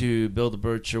likability to Bill the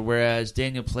Butcher, whereas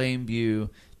Daniel Plainview,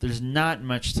 there's not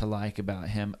much to like about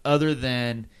him other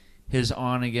than his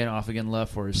on-again, off-again love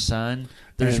for his son.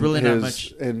 There's really not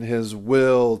much. And his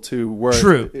will to work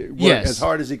as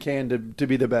hard as he can to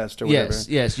be the best or whatever.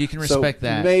 Yes, you can respect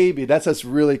that. Maybe that's us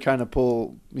really kind of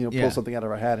pull something out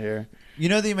of our hat here. You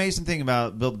know, the amazing thing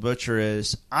about Bill the Butcher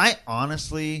is, I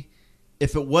honestly,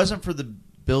 if it wasn't for the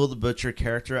Bill the Butcher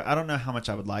character, I don't know how much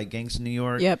I would like Gangs of New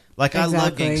York. Yep, exactly. I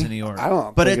love Gangs of New York. I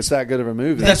don't think it's that good of a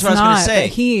movie. That's what I was going to say.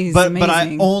 He's but amazing.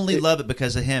 I only love it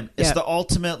because of him. It's the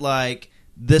ultimate, like,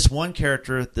 this one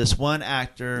character, this one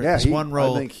actor, this one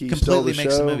role completely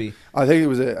makes the movie. I think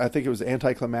it was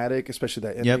anticlimactic, especially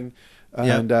that ending.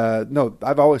 And no,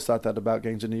 I've always thought that about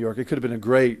Gangs of New York. It could have been a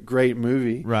great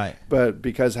movie, right? But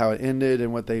because how it ended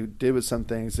and what they did with some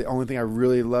things, the only thing I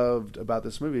really loved about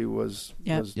this movie was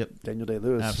Daniel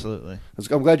Day-Lewis. Absolutely.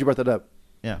 I'm glad you brought that up.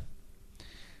 Yeah.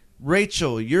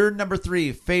 Rachel, your number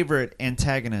 3 favorite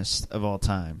antagonist of all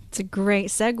time. It's a great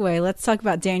segue. Let's talk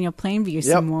about Daniel Plainview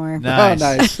some more.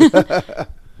 Nice.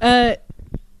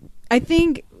 I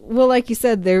think, well, like you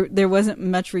said, there wasn't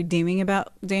much redeeming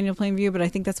about Daniel Plainview, but I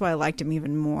think that's why I liked him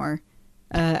even more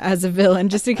as a villain,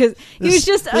 just because he was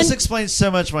just... This explains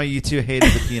so much why you two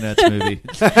hated the Peanuts movie.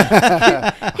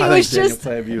 Daniel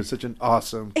Plainview is such an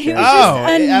awesome character. He was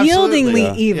just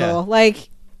unyieldingly evil. Yeah. Like,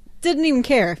 didn't even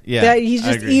care. Yeah, that he's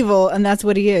just evil, and that's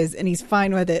what he is, and he's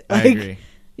fine with it. Like, I agree.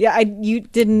 Yeah, you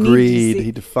didn't greed. Need to see.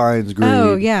 He defines greed.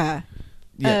 Oh, yeah.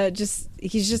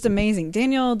 He's just amazing.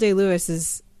 Daniel Day-Lewis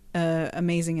is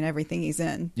amazing in everything he's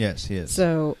in. Yes, he is.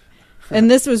 So,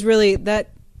 and this was really that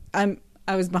I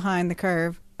was behind the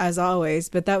curve. as always,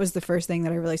 but that was the first thing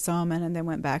that I really saw him in, and then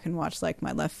went back and watched like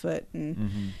My Left Foot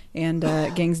and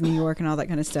Gangs of New York and all that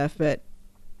kind of stuff. But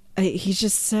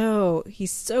he's so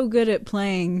good at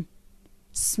playing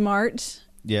smart.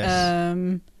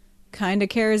 Yes. Kind of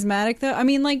charismatic though. I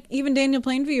mean, like even Daniel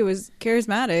Plainview was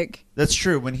charismatic. That's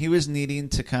true. When he was needing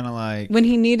to kind of like when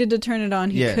he needed to turn it on,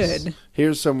 he could.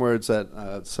 Here's some words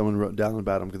that someone wrote down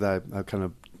about him because I kind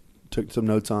of took some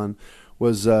notes on.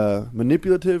 Was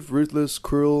manipulative, ruthless,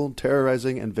 cruel,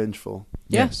 terrorizing, and vengeful.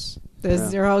 Yes,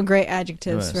 those are all great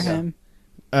adjectives for him.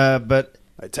 But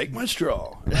I take my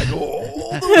straw and I go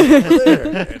all the way over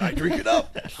there and I drink it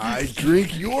up. I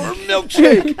drink your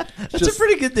milkshake. That's a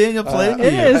pretty good Daniel Plainview.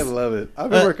 It is. I love it.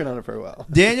 I've been working on it for a while.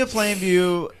 Daniel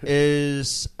Plainview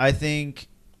is, I think,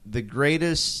 the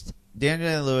greatest.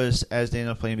 Daniel Day-Lewis as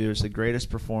Daniel Plainview is the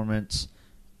greatest performance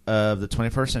of the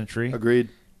 21st century. Agreed.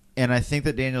 And I think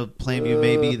that Daniel Plainview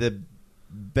may be the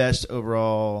best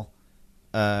overall,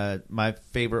 my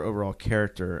favorite overall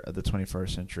character of the 21st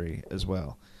century as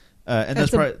well. And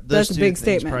that's a big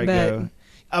statement. But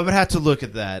I would have to look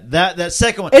at that. That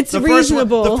second one, it's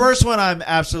reasonable. The first one, I'm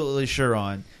absolutely sure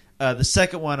on. The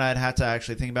second one, I'd have to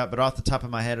actually think about. But off the top of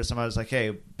my head, if somebody was like,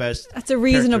 "Hey, best," that's a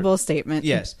reasonable character. statement.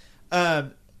 Yes,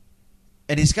 and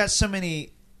he's got so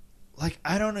many. Like,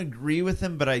 I don't agree with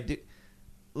him, but I do.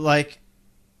 Like.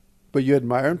 But you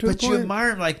admire him to a point? But you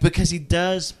admire him, like, because he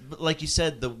does, like you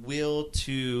said, the will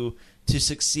to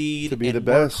succeed to be and the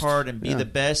work best. hard and be the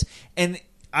best. And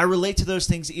I relate to those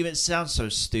things. Even it sounds so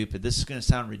stupid. This is going to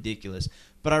sound ridiculous,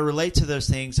 but I relate to those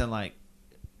things and like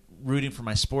rooting for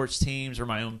my sports teams or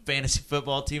my own fantasy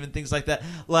football team and things like that.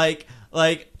 Like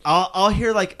I'll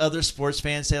hear like other sports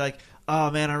fans say like,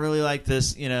 "Oh man, I really like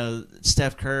this.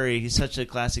 Steph Curry. He's such a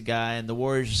classic guy, and the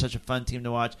Warriors are such a fun team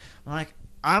to watch."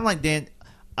 I'm like Dan.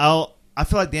 I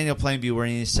feel like Daniel Plainview when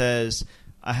he says,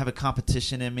 "I have a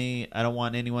competition in me. I don't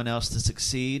want anyone else to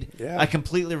succeed." Yeah. I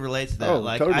completely relate to that.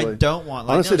 Totally. I don't want.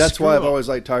 Honestly, that's why I've always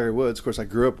liked Tiger Woods. Of course, I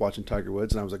grew up watching Tiger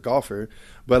Woods, and I was a golfer.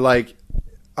 But like,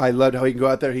 I loved how he can go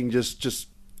out there. He can just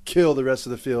kill the rest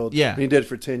of the field. Yeah, and he did it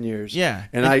for 10 years. Yeah,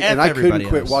 and I couldn't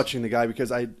quit watching the guy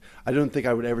because I don't think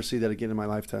I would ever see that again in my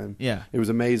lifetime. Yeah, it was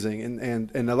amazing.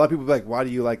 And a lot of people be like, "Why do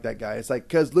you like that guy?" It's like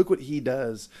because look what he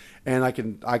does. And I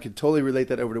can totally relate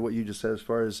that over to what you just said as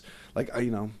far as like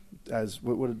as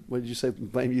what did you say?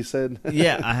 Blame you said?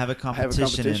 Yeah, I have a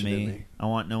competition, in me. I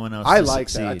want no one else. I to like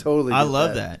succeed. that. I totally. I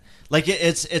love that. Like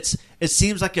it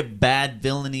seems like a bad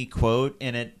villainy quote,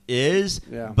 and it is.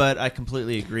 Yeah. But I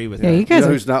completely agree with that. You guys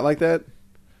who's not like that?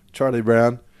 Charlie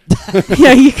Brown.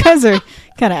 Yeah, you guys are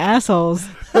kind of assholes.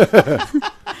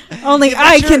 Only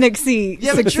I can succeed.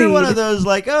 Yeah, but you're one of those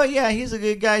like, oh yeah, he's a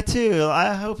good guy too.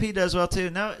 I hope he does well too.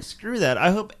 No, screw that.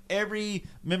 I hope every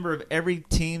member of every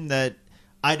team that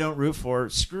I don't root for,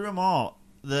 screw them all.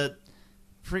 The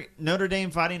Notre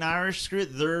Dame Fighting Irish, screw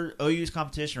it. They're OU's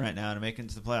competition right now to make it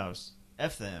into the playoffs.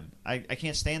 F them. I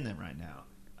can't stand them right now.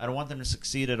 I don't want them to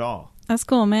succeed at all. That's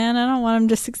cool, man. I don't want them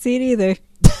to succeed either.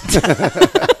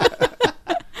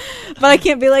 But I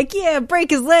can't be like, yeah, break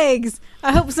his legs.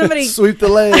 I hope somebody sweep the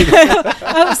leg.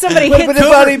 I hope somebody hit the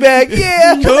body bag.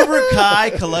 Yeah, Cobra Kai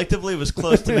collectively was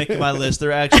close to making my list.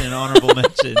 They're actually an honorable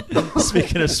mention.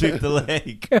 Speaking of sweep the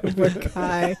leg, Cobra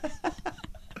Kai.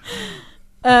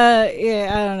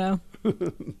 Yeah, I don't know.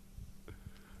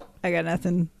 I got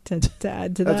nothing to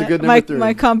add to that. That's a good number 3.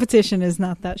 My competition is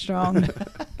not that strong.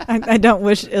 I don't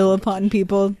wish ill upon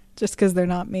people just because they're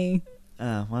not me.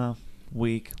 Well,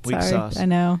 weak Sorry, sauce. I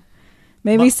know.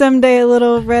 Maybe someday a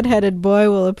little redheaded boy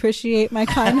will appreciate my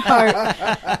kind heart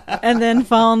and then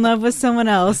fall in love with someone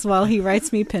else while he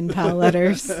writes me pen pal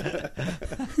letters.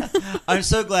 I'm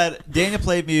so glad Daniel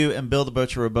Plainview and Bill the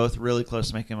Butcher were both really close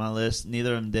to making my list.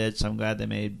 Neither of them did, so I'm glad they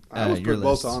made I almost your put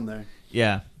list. both on there.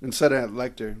 Yeah. Instead of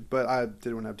Lecter, but I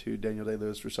didn't want to have 2 Daniel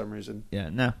Day-Lewis for some reason. Yeah,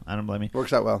 no, I don't blame you.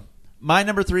 Works out well. My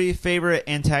number 3 favorite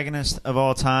antagonist of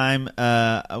all time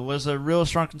was a real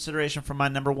strong consideration for my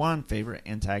number 1 favorite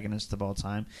antagonist of all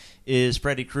time is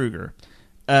Freddy Krueger.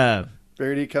 Where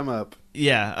did he come up?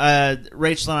 Yeah,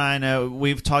 Rachel and I know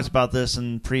we've talked about this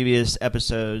in previous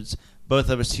episodes.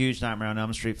 Both of us huge Nightmare on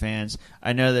Elm Street fans.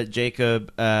 I know that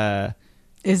Jacob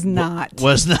was not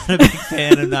a big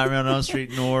fan of Nightmare on Elm Street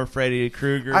nor Freddy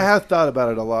Krueger. I have thought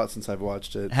about it a lot since I've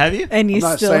watched it. Have you? And you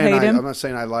still hate him? I'm not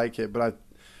saying I like it, but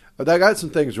I got some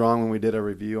things wrong when we did a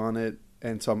review on it,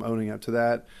 and so I'm owning up to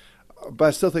that. But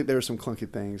I still think there were some clunky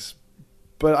things.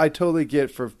 But I totally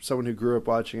get for someone who grew up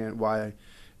watching it why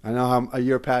I know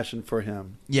your passion for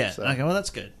him. Yeah. So. Okay. Well, that's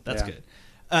good. That's good.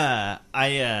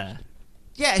 Yeah.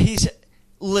 He's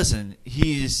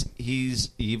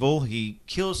evil. He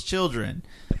kills children.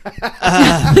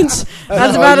 That's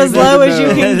about as low as you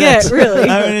can get, really.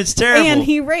 I mean, it's terrible. And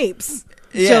he rapes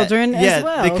children as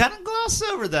well. They kind of gloss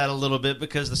over that a little bit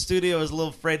because the studio is a little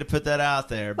afraid to put that out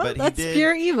there. Well, But that's he did,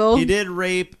 pure evil. He did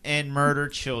rape and murder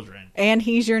children. And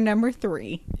he's your number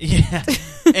 3. Yeah.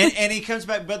 and he comes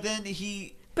back, but then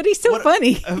he... But he's so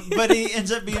funny. But he ends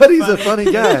up being But he's a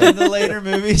funny guy. In the later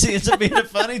movies, he ends up being a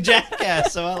funny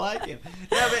jackass, so I like him.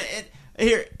 No, but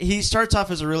here, he starts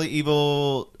off as a really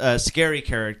evil, scary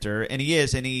character, and he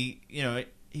is, and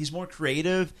he's more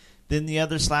creative than the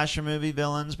other slasher movie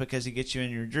villains because he gets you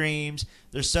in your dreams.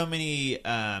 There's so many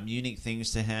unique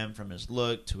things to him, from his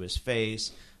look to his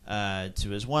face to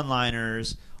his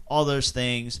one-liners, all those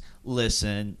things.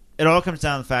 Listen, it all comes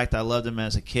down to the fact that I loved him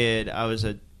as a kid. I was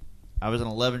an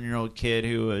 11-year-old kid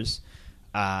who was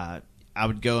I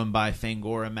would go and buy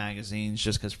Fangora magazines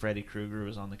just because Freddy Krueger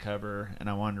was on the cover, and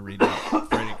I wanted to read about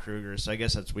Freddy Krueger. So I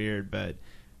guess that's weird, but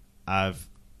I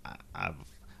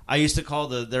used to call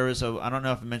I don't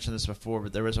know if I mentioned this before,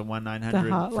 but there was a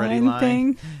 1-900 Freddy line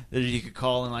thing that you could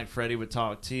call and like Freddy would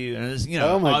talk to you, and it was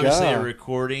Oh my obviously God. a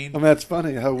recording. I mean, that's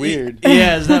funny. How weird.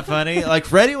 Yeah, isn't that funny? Like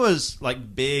Freddy was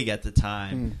like big at the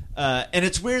time, and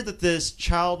it's weird that this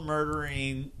child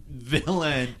murdering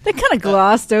villain. They kind of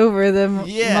glossed over the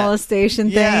molestation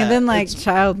thing, Yeah, and then like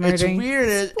child murdering. It's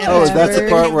weird. That's the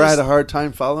part where I had a hard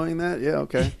time following that? Yeah,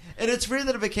 okay. And it's weird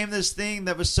that it became this thing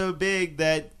that was so big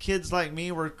that kids like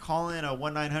me were calling a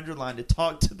 1-900 line to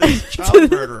talk to this child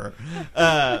murderer.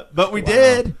 But we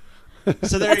did.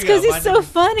 So there That's you go. because he's so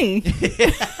funny.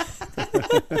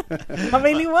 I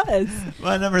mean, he was.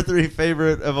 My number 3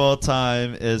 favorite of all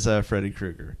time is Freddy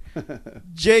Krueger.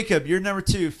 Jacob, your number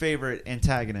 2 favorite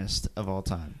antagonist of all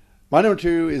time. My number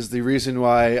 2 is the reason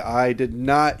why I did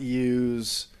not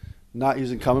use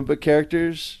using comic book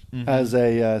characters as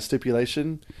a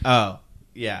stipulation. Oh,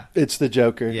 yeah. It's the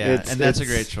Joker. Yeah, and that's a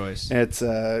great choice. It's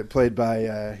played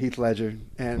by Heath Ledger.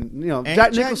 And, And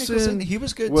Jack Nicholson, he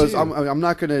was good, too. I'm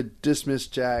not going to dismiss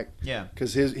Jack. Yeah.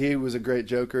 Because he was a great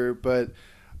Joker. But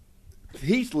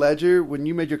Heath Ledger, when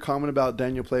you made your comment about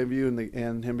Daniel Plainview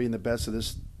and him being the best of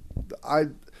this,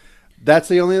 that's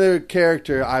the only other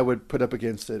character I would put up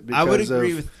against it. Because I would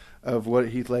agree with of what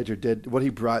Heath Ledger did, what he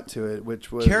brought to it,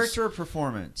 which was character or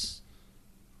performance.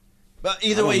 But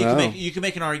either way, you can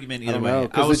make an argument either way.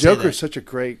 Because the Joker is such a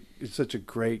great He's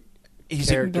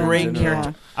character a great in general.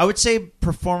 character. I would say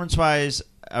performance-wise,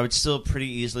 I would still pretty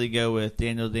easily go with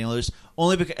Daniel Day-Lewis,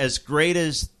 only because as great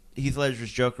as Heath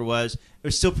Ledger's Joker was, it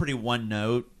was still pretty one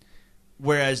note.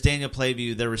 Whereas Daniel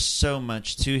Plainview, there was so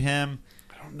much to him.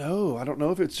 I don't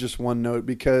know if it's just one note,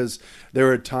 because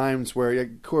there are times where,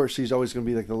 of course, he's always going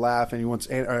to be like the laugh and he wants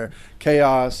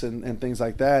chaos and things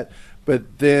like that.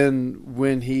 But then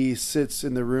when he sits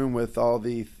in the room with all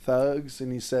the thugs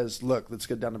and he says, "Look, let's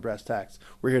get down to brass tacks.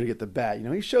 We're here to get the bat."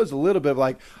 He shows a little bit of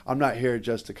like, I'm not here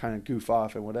just to kind of goof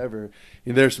off and whatever.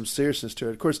 There's some seriousness to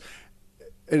it, of course.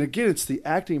 And again, it's the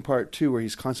acting part too, where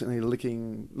he's constantly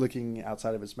licking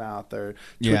outside of his mouth or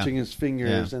twitching his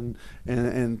fingers and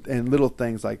little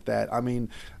things like that. I mean,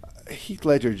 Heath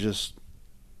Ledger just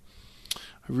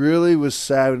really was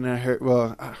sad when I heard.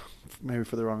 Well, maybe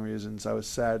for the wrong reasons. I was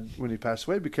sad when he passed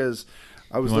away because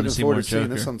I was looking forward to seeing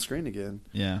this on screen again.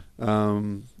 Yeah.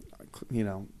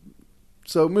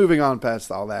 So moving on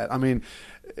past all that, I mean,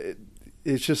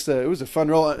 it's just it was a fun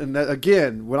role. And that,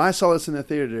 again, when I saw this in the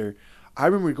theater, I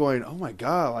remember going, "Oh my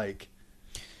God!" Like,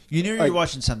 you knew you were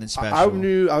watching something special. I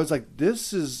knew. I was like,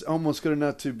 "This is almost good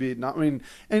enough to be not." I mean,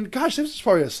 and gosh, this was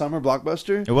probably a summer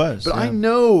blockbuster. It was, but yeah. I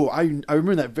know. I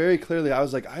remember that very clearly. I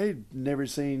was like, I had never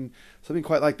seen something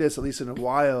quite like this, at least in a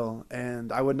while,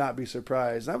 and I would not be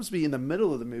surprised. That was me in the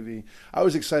middle of the movie. I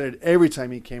was excited every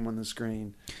time he came on the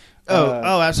screen.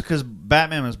 That's because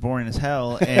Batman was boring as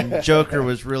hell, and Joker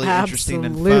was really interesting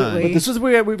and fun. But this is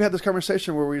we've had this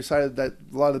conversation where we decided that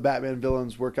a lot of the Batman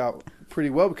villains work out pretty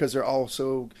well because they're all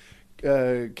so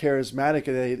charismatic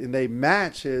and they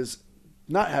match his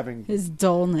not having his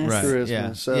dullness, charisma.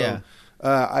 Yeah. So yeah.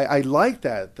 I like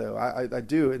that though. I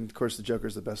do, and of course the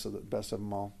Joker's the best of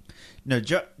them all. No,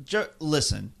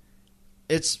 listen.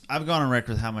 I've gone on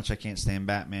record with how much I can't stand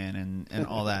Batman and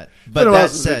all that. But that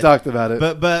said, we talked about it.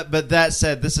 But that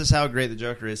said, this is how great the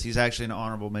Joker is. He's actually an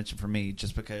honorable mention for me,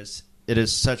 just because it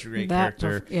is such a great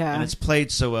character, and it's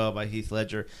played so well by Heath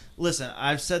Ledger. Listen,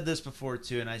 I've said this before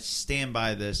too, and I stand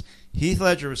by this. Heath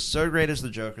Ledger was so great as the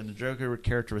Joker, and the Joker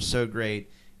character was so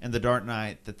great in The Dark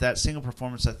Knight that single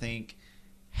performance, I think,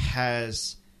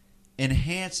 has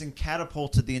enhanced and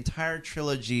catapulted the entire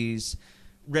trilogy's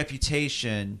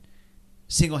reputation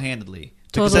single-handedly.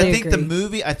 Because totally I think agree. the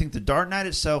movie, I think The Dark Knight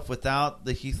itself, without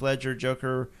the Heath Ledger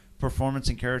Joker performance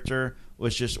and character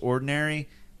was just ordinary.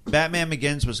 Batman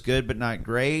Begins was good but not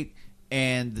great,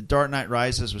 and The Dark Knight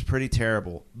Rises was pretty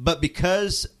terrible. But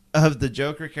because of the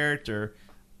Joker character,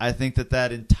 I think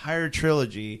that entire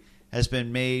trilogy has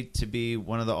been made to be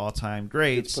one of the all-time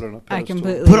greats. Put on a pedestal. I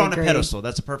completely Put on agree. a pedestal.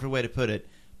 That's a perfect way to put it,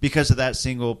 because of that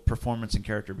single performance and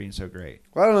character being so great.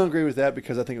 Well, I don't agree with that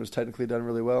because I think it was technically done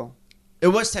really well. It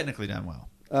was technically done well.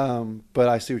 But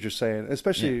I see what you're saying,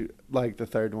 especially like the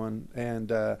third one,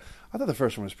 and I thought the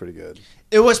first one was pretty good.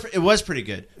 It was pretty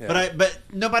good, Yeah. but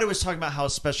nobody was talking about how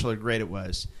special or great it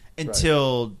was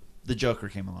until the Joker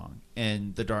came along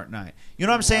and The Dark Knight. You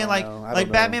know what I'm saying? I don't know.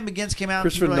 Batman Begins came out.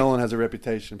 Christopher and Nolan has a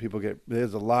reputation.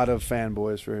 There's a lot of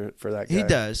fanboys for that guy. He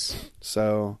does.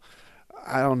 So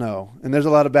I don't know, and there's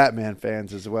a lot of Batman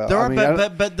fans as well. There are, I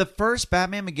mean, but the first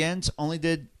Batman Begins only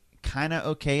did kind of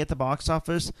okay at the box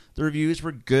office. The reviews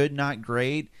were good, not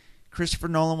great. Christopher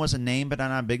Nolan was a name, but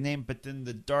not a big name. But then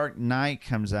The Dark Knight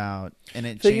comes out, and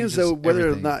it thing changes is, though, whether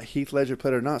everything. or not Heath Ledger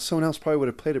played it or not, someone else probably would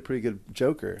have played a pretty good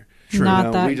Joker. True.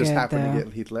 Not that we just good, happened though. to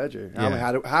get Heath Ledger. Yeah.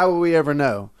 I mean, how will we ever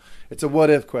know? It's a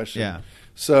what if question. Yeah.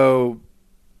 So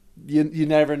you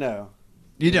never know.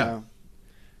 You know? don't.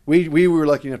 We were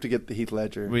lucky enough to get the Heath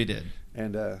Ledger. We did.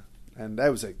 And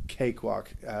that was a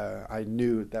cakewalk. I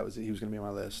knew he was going to be on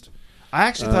my list. I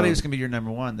actually thought he was going to be your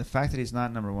number one. The fact that he's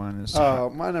not number one is...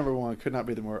 my number one could not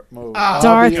be the more...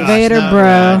 Darth Vader,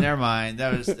 bro. Never mind.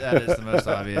 That is the most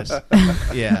obvious.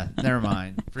 Yeah, never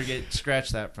mind. Scratch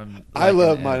that from... I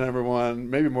love my number one,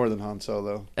 maybe more than Han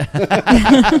Solo.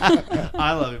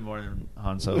 I love him more than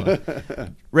Han Solo.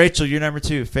 Rachel, your number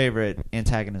 2 favorite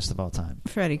antagonist of all time.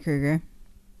 Freddy Krueger.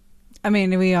 I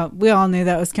mean, we all knew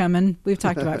that was coming. We've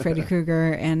talked about Freddy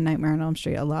Krueger and Nightmare on Elm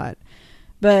Street a lot.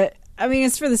 But, I mean,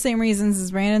 it's for the same reasons as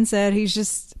Brandon said. He's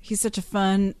such a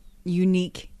fun,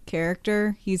 unique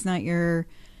character. He's not your,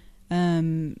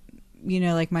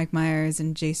 like Mike Myers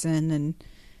and Jason and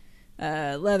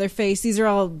Leatherface. These are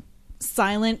all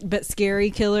silent but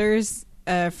scary killers.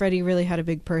 Freddy really had a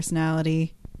big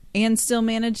personality and still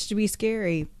managed to be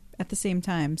scary at the same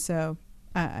time. So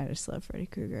I just love Freddy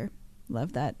Krueger.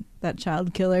 Love that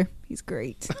child killer. He's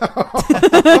great.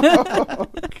 Oh,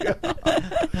 God.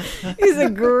 He's a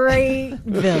great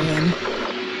villain.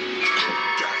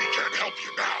 Daddy can't help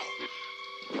you now.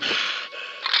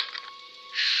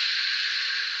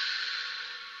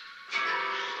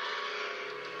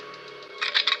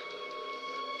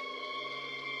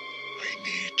 I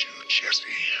need you, Jesse.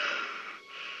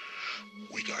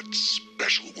 We got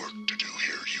special work to do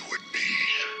here, you and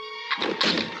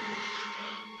me.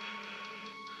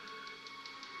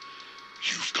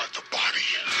 You've got the body.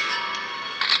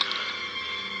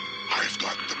 I've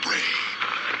got the brain.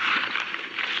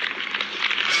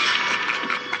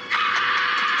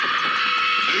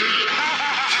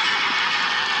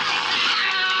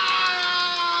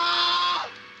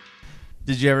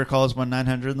 Did you ever call his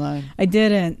 1-900 line? I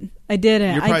didn't.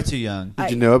 You're probably too young.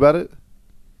 Did you know about it?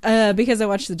 Because I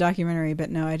watched the documentary,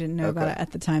 but no, I didn't know about it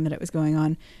at the time that it was going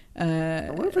on. I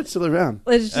wonder if it's still around.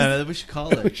 Let's just, we should call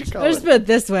it. Let's just put it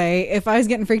this way. If I was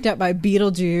getting freaked out by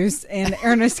Beetlejuice and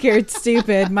Ernest Scared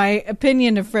Stupid, my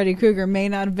opinion of Freddy Krueger may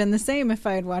not have been the same if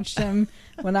I had watched him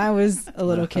when I was a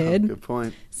little kid. Good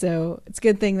point. So it's a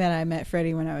good thing that I met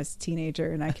Freddy when I was a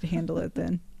teenager and I could handle it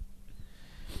then.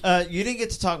 You didn't get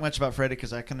to talk much about Freddy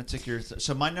because I kind of took your...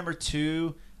 So my number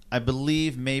 2, I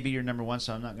believe maybe your number 1,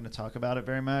 so I'm not going to talk about it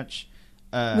very much.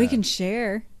 We can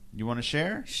share. You want to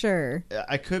share? Sure.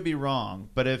 I could be wrong,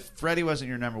 but if Freddy wasn't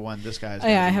your number 1, this guy's... Oh,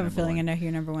 yeah, I have a feeling I know who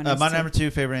your number 1 is. My number 2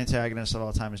 favorite antagonist of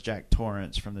all time is Jack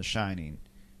Torrance from The Shining.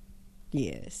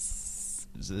 Yes.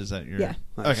 Is that your... Yeah.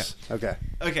 Nice. Okay.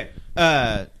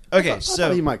 I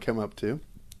thought you might come up too.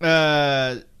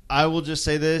 I will just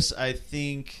say this.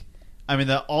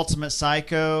 The ultimate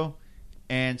psycho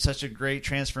and such a great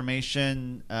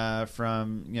transformation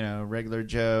from, regular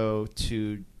Joe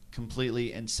to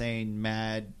completely insane,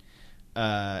 mad,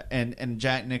 and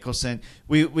Jack Nicholson.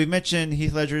 We mentioned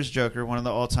Heath Ledger's Joker, one of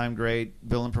the all-time great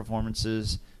villain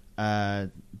performances.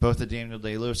 Both of Daniel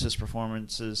Day-Lewis's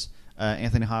performances,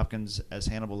 Anthony Hopkins as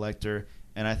Hannibal Lecter,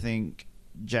 and I think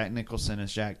Jack Nicholson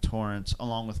as Jack Torrance,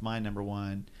 along with my number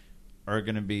 1, are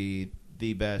going to be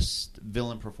the best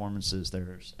villain performances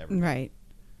there's ever been. Right.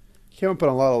 He came up on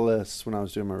a lot of lists when I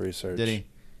was doing my research. Did he?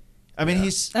 I mean,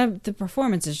 he's... the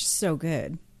performance is just so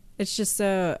good. It's just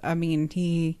so... I mean,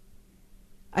 to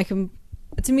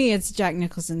me, it's Jack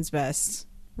Nicholson's best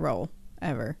role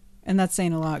ever. And that's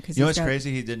saying a lot. Cause what's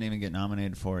crazy? He didn't even get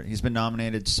nominated for it. He's been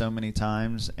nominated so many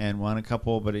times and won a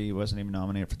couple, but he wasn't even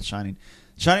nominated for The Shining.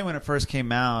 The Shining, when it first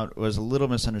came out, was a little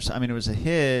misunderstood. I mean, it was a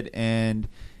hit and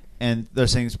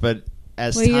those things, but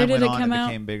as What year time did went it on, come it out?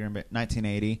 became bigger and bigger.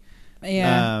 1980.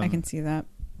 Yeah, I can see that.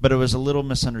 But it was a little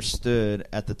misunderstood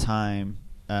at the time,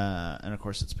 and of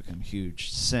course it's become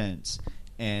huge since.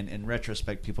 And in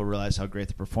retrospect, people realize how great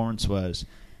the performance was,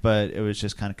 but it was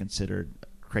just kind of considered a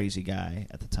crazy guy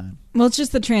at the time. Well, it's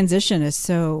just the transition is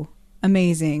so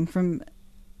amazing.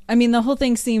 The whole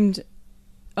thing seemed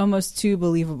almost too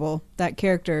believable. That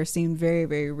character seemed very,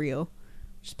 very real,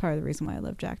 which is part of the reason why I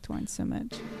love Jack Torrance so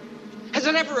much. Has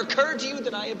it ever occurred to you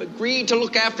that I have agreed to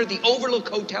look after the Overlook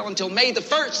Hotel until May the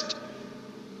 1st?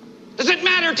 Does it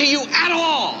matter to you at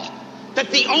all that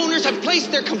the owners have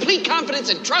placed their complete confidence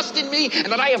and trust in me and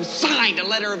that I have signed a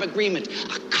letter of agreement,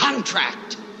 a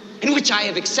contract, in which I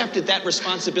have accepted that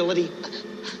responsibility?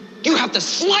 You have the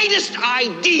slightest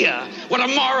idea what a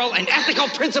moral and ethical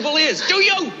principle is, do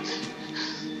you?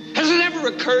 Has it ever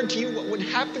occurred to you what would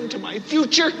happen to my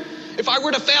future if I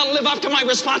were to fail to live up to my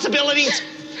responsibilities?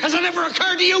 Has it ever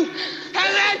occurred to you?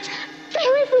 Has it? Stay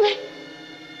away from me.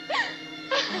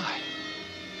 Why?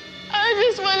 I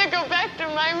just want to go back to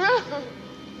my room.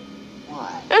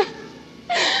 Why?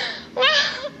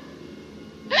 Well,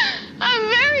 I'm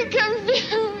very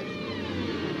confused.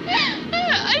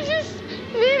 I just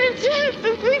need a chance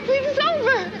to think things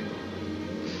over.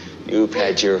 You've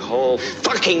had your whole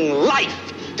fucking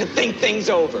life to think things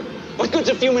over. What good's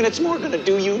a few minutes more gonna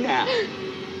do you now?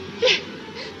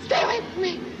 Stay away from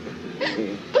me.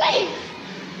 Please.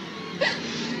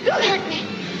 Don't hurt me.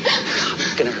 I'm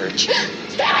not gonna hurt you.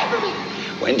 Stay away from me.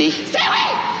 Wendy. Stay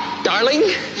away.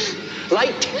 Darling,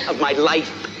 light of my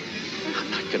life. I'm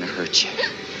not gonna hurt you.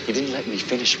 You didn't let me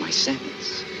finish my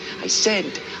sentence. I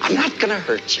said, I'm not gonna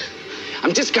hurt you.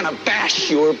 I'm just gonna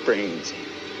bash your brains in.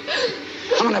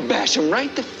 I'm gonna bash them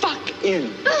right the fuck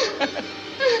in.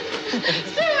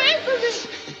 Stay away from me.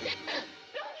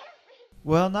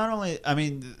 Well, not only,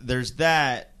 there's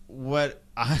that. What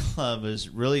I love is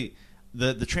really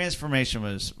the transformation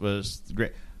was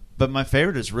great. But my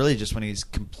favorite is really just when he's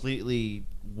completely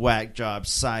whack job,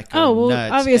 psycho,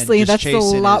 nuts. Obviously, and just that's a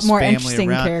chasing lot his more family interesting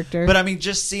around. character. But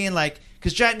just seeing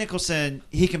because Jack Nicholson,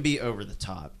 he can be over the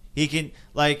top. He can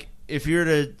if you were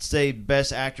to say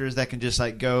best actors that can just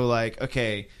go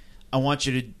okay, I want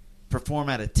you to perform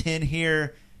out of 10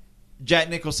 here. Jack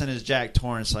Nicholson as Jack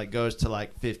Torrance goes to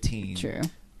 15. True.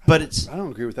 But I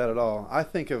don't agree with that at all. I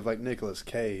think of Nicolas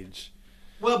Cage.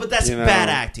 Well, but that's bad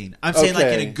acting. I'm saying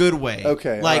in a good way.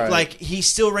 Okay. Like he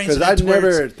still reigns. Because I'd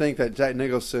never think that Jack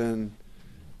Nicholson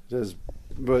does,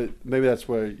 but maybe that's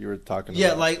what you were talking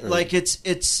about. Yeah,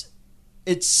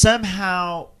 it's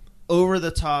somehow over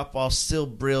the top while still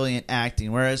brilliant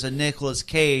acting. Whereas a Nicolas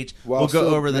Cage will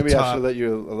go over the top. Maybe I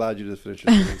should allowed you to finish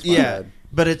your sentence. Yeah,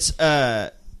 but it's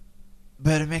but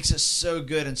it makes it so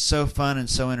good and so fun and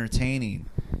so entertaining.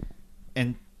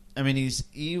 And he's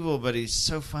evil, but he's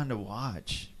so fun to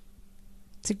watch.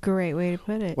 It's a great way to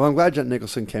put it. Well, I'm glad Jack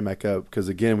Nicholson came back up because,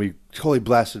 again, we totally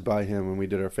blasted by him when we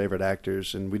did our favorite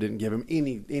actors, and we didn't give him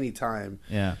any time.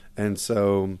 Yeah. And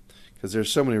so, because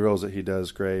there's so many roles that he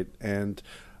does great. And,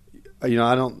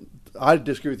 I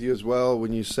disagree with you as well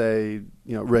when you say,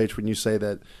 Rach, when you say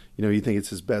that, you think it's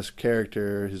his best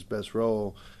character, his best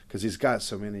role, because he's got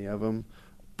so many of them.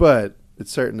 But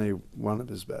it's certainly one of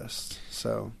his best.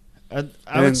 So... I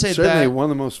would say certainly that one of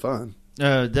the most fun.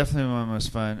 Definitely one of the most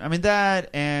fun. That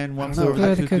and One Flew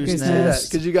Over the Cuckoo's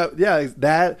Nest. Because you got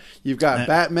that. You've got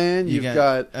Batman. You've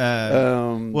got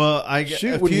A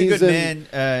Few Good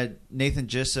Men. Nathan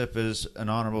Jessup is an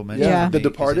honorable mention. Yeah, The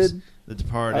Departed. The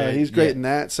Departed. He's great in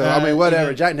that. So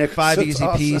whatever. Jack Nicholson. 5 Easy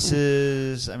awesome.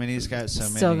 Pieces. He's got so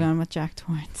many. Still going with Jack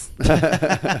Torrance.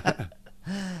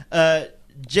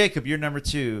 Jacob, you're number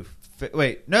 2.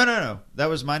 Wait, no. That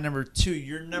was my number 2.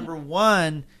 Your number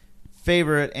 1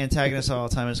 favorite antagonist of all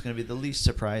time is going to be the least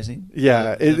surprising.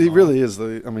 Yeah, it really is.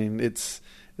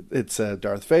 It's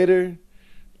Darth Vader.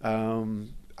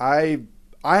 I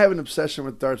have an obsession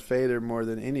with Darth Vader more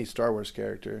than any Star Wars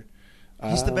character.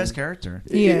 He's the best character.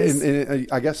 He is. And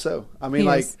I guess so. I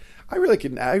really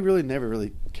never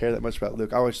really cared that much about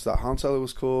Luke. I always thought Han Solo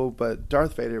was cool, but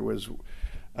Darth Vader was.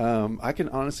 I can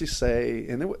honestly say,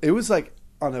 and it was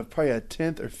on probably a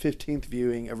 10th or 15th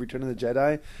viewing of Return of the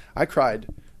Jedi, I cried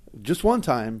just one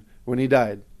time when he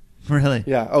died. Really?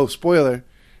 Yeah. Oh, spoiler!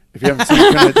 If you haven't seen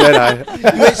Return of the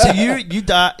Jedi. Wait, so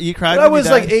you cried? I was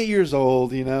 8 years old,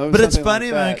 But it's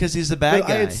funny, man, because he's the bad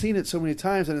guy. I had seen it so many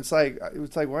times, and it's like,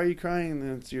 why are you crying?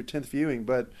 And it's your 10th viewing,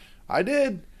 but I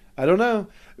did. I don't know.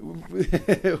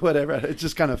 Whatever. It's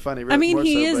just kind of funny.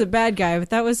 He is a bad guy, but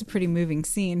that was a pretty moving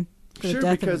scene. Sure,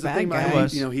 because the thing behind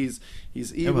he's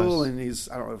evil and he's,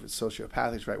 I don't know if it's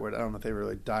sociopathic is the right word. I don't know if they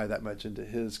really dive that much into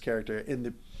his character in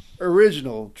the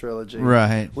original trilogy.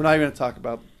 Right. We're not even going to talk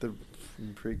about the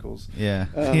prequels.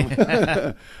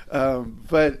 Yeah.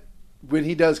 But when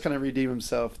he does kind of redeem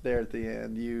himself there at the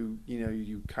end, you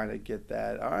kind of get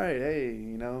that. All right,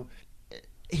 hey,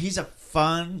 he's a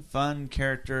fun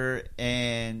character,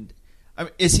 and I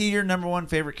mean, is he your number one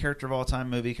favorite character of all time?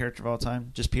 Movie character of all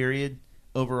time? Just period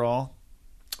overall?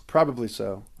 Probably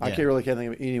so. Yeah. I can't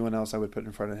think of anyone else I would put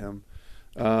in front of him.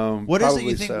 What is it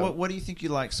you think? So. What do you think you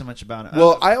like so much about it?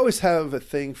 Well, I always have a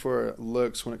thing for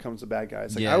looks when it comes to bad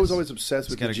guys. Like I was always obsessed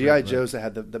with the GI Joes that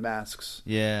had the masks.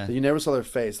 Yeah, you never saw their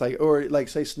face. Like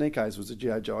say Snake Eyes was a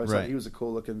GI Joe. I always thought he was a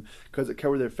cool looking because it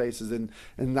covered their faces. And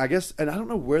I guess I don't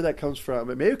know where that comes from.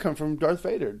 It may have come from Darth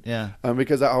Vader. Yeah,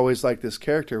 because I always liked this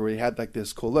character where he had like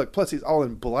this cool look. Plus he's all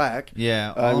in black.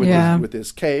 Yeah, with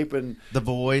his cape and the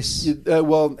voice.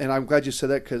 And I'm glad you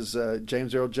said that because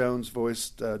James Earl Jones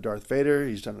voiced Darth Vader.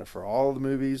 He's done it for all the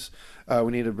movies.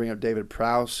 We need to bring up David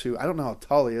Prowse, who I don't know how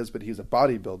tall he is, but he's a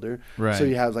bodybuilder. Right. So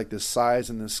he has like this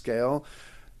size and this scale.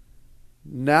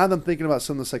 Now that I'm thinking about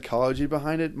some of the psychology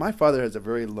behind it, my father has a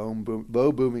very low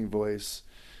booming voice.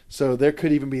 So there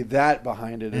could even be that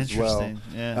behind it as well.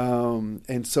 Interesting. Yeah.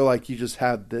 And so like you just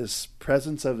have this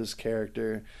presence of this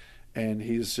character, and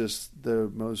he's just the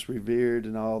most revered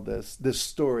in all this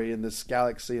story in this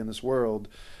galaxy in this world.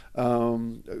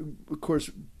 Of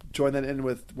course, join that in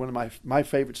with one of my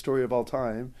favorite story of all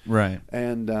time, right?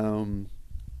 And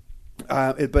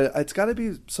but it's got to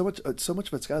be so much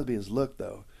of it's got to be his look,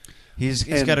 though. He's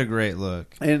got a great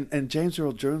look, and James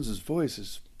Earl Jones's voice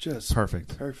is just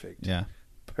perfect. Yeah,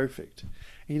 perfect.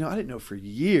 And, I didn't know for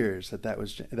years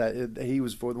that he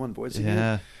was the one voicing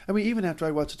it. I mean, even after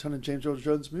I watched a ton of James Earl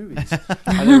Jones movies,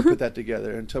 I never put that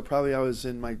together until probably I was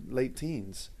in my late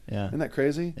teens. Yeah, isn't that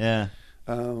crazy? Yeah,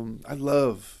 I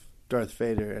love Darth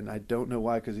Vader, and I don't know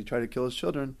why, because he tried to kill his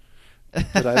children.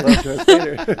 But I love Darth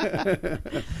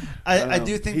Vader. I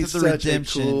do think he's that the such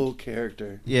redemption, a cool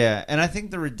character. Yeah, and I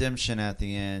think the redemption at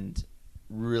the end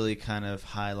really kind of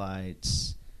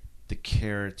highlights the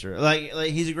character. Like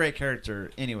he's a great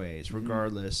character, anyways,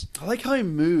 regardless. I like how he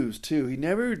moves too. He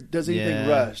never does anything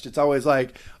rushed. It's always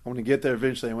like, I'm going to get there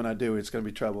eventually, and when I do, it's going to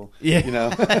be trouble. Yeah,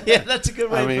 yeah, that's a good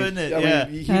way of putting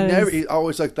it. He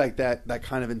always looked like that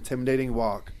kind of intimidating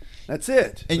walk. That's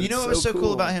it. And you know what was so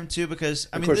cool about him too, because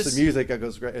of course the music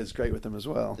is great with him as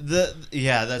well.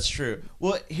 Yeah, that's true.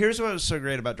 Well, here's what was so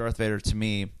great about Darth Vader to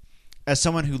me, as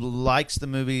someone who likes the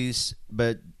movies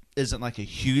but isn't like a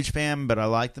huge fan, but I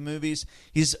like the movies.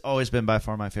 He's always been by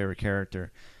far my favorite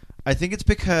character. I think it's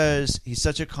because he's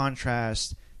such a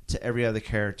contrast to every other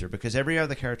character, because every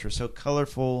other character is so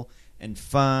colorful and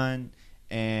fun,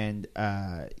 and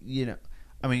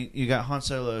I mean, you got Han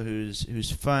Solo,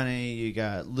 who's funny. You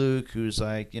got Luke, who's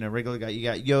like regular guy. You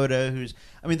got Yoda,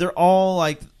 they're all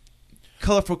like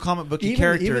colorful comic booky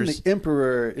characters. Even the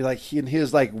Emperor, like in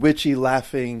his like witchy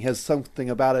laughing, has something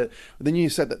about it. But then you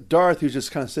said that Darth, who's just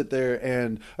kind of sit there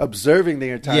and observing the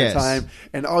entire time,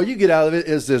 and all you get out of it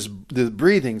is the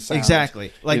breathing sound.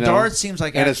 Exactly, like Darth seems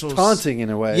like and it's taunting in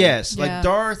a way. Yes, like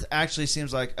Darth actually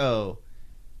seems like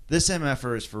this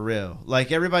MFer is for real.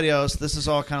 Like everybody else, this is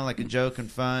all kind of like a joke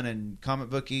and fun and comic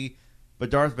booky. But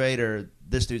Darth Vader,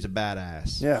 this dude's a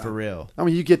badass. Yeah. For real. I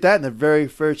mean, you get that in the very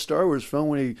first Star Wars film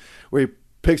where he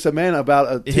picks a man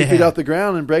about 2 feet off the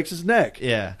ground and breaks his neck.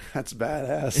 Yeah. That's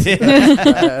badass.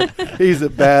 That's bad. He's a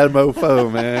bad mofo,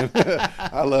 man.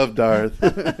 I love Darth.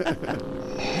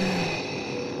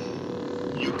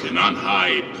 You cannot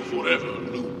hide forever,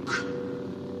 Luke.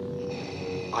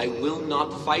 I will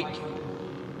not fight you.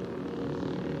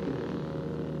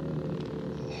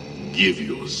 Give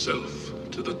yourself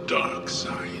to the dark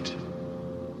side.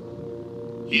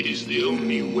 It is the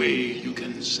only way you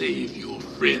can save your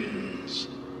friends.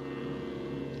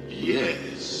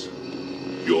 Yes,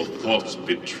 your thoughts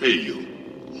betray you.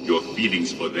 Your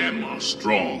feelings for them are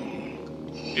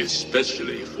strong,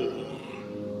 especially for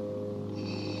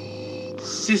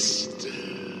sister.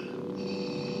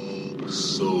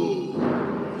 So,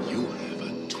 you have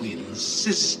a twin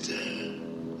sister.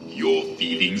 Your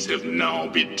feelings have now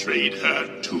betrayed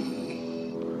her, too.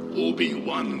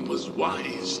 Obi-Wan was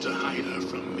wise to hide her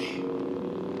from me.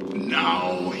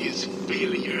 Now his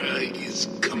failure is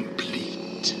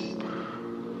complete.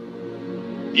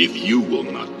 If you will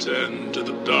not turn to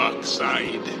the dark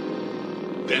side,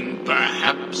 then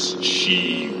perhaps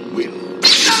she will.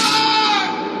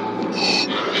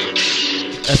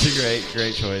 That's a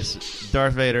great choice.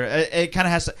 Darth Vader. It kind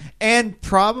of has to, and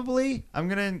probably, I'm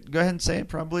going to go ahead and say it,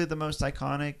 probably the most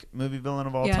iconic movie villain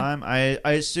of all time. I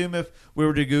assume if we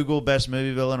were to Google best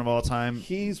movie villain of all time,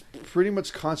 he's pretty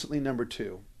much constantly number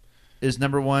 2. is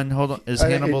number one? Hold on, is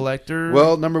Hannibal Lecter?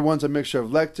 Well, number one's a mixture of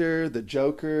Lecter, the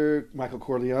Joker, Michael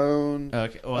Corleone.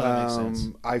 Okay, well that makes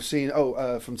sense. I've seen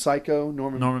from Psycho,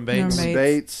 Norman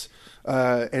Bates.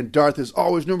 And Darth is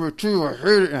always number 2. I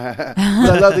hate it. But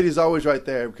I love that he's always right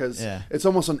there because it's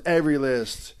almost on every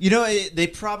list. You know, they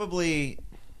probably.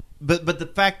 But the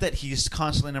fact that he's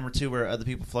constantly number 2 where other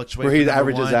people fluctuate. Where he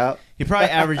averages out. He probably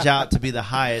averaged out to be the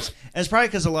highest. And it's probably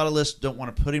because a lot of lists don't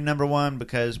want to put him number 1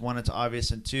 because, 1, it's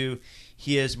obvious, and 2,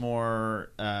 he is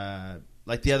more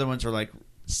like the other ones are like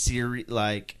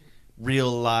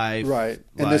real life. Right.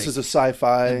 And this is a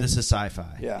sci-fi. And this is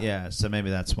sci-fi. Yeah. Yeah, so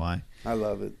maybe that's why. I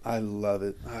love it.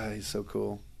 He's so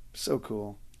cool. So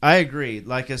cool. I agree.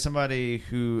 Like, as somebody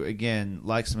who, again,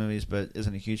 likes the movies but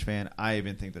isn't a huge fan, I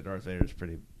even think that Darth Vader is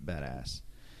pretty badass.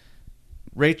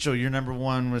 Rachel, your number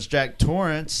 1 was Jack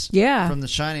Torrance from The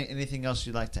Shining. Anything else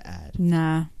you'd like to add?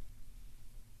 Nah.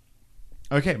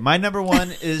 Okay, my number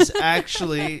 1 is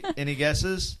actually, any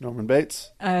guesses? Norman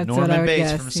Bates. Norman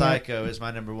Bates from Psycho is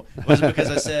my number 1. Was it because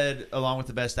I said along with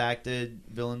the best acted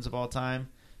villains of all time?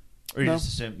 Or you just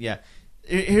assume? Yeah.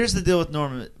 Here's the deal with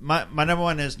Norman. My number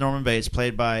 1 is Norman Bates,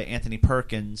 played by Anthony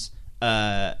Perkins.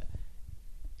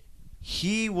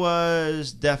 He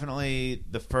was definitely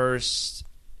the first.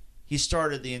 He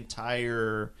started the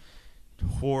entire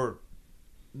horror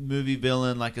movie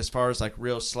villain, like as far as like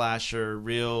real slasher,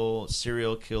 real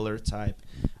serial killer type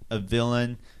of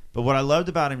villain. But what I loved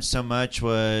about him so much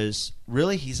was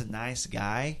really he's a nice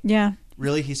guy. Yeah.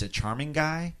 Really, he's a charming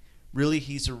guy. Really,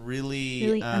 he's a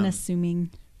really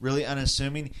unassuming. Really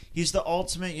unassuming. He's the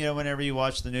ultimate, whenever you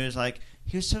watch the news, like,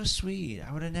 he was so sweet.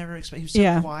 I would have never expected. He was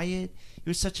so quiet. He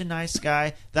was such a nice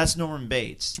guy. That's Norman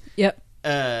Bates. Yep.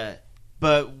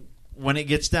 But when it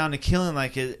gets down to killing,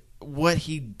 what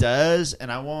he does,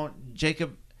 and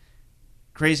Jacob,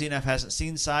 crazy enough, hasn't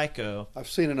seen Psycho. I've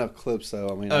seen enough clips, though.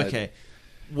 Okay.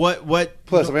 What?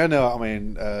 Plus,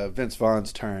 Vince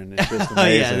Vaughn's turn is just amazing. Oh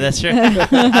yeah, that's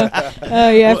right. Oh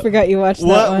yeah, I forgot you watched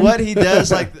that one. What he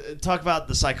does, talk about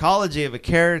the psychology of a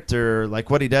character. Like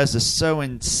what he does is so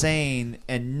insane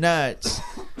and nuts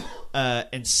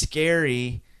and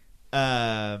scary.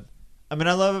 I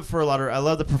love it for a lot of. I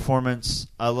love the performance.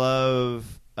 I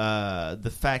love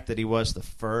the fact that he was the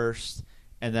first,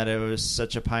 and that it was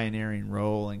such a pioneering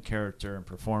role and character and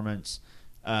performance.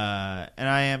 And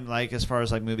I am as far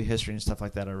as movie history and stuff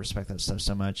like that, I respect that stuff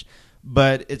so much,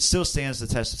 but it still stands the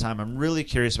test of time. I'm really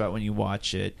curious about when you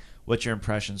watch it, what your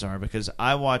impressions are, because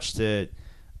I watched it.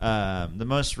 The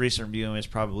most recent viewing was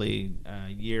probably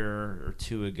a year or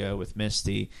 2 ago with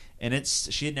Misty, and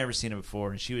she had never seen it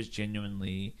before, and she was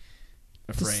genuinely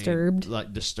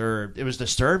afraid, disturbed. It was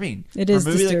disturbing. It is for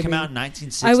a movie disturbing. that came out in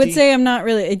 1960. I would say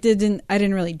I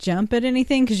didn't really jump at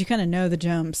anything because you kind of know the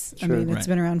jumps. Sure. It's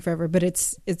been around forever, but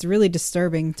it's really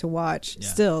disturbing to watch. Yeah.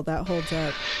 Still, that holds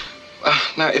up.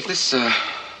 Now, if this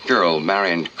girl,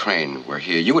 Marion Crane, were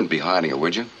here, you wouldn't be hiding her,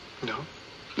 would you? No.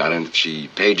 Not if she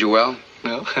paid you well?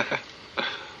 No.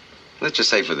 Let's just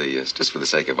say, just for the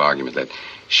sake of argument, that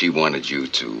she wanted you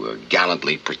to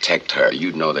gallantly protect her.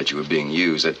 You'd know that you were being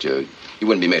used, that you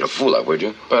wouldn't be made a fool of, would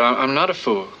you? But I'm not a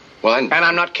fool. Well, and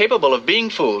I'm not capable of being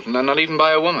fooled, not even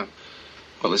by a woman.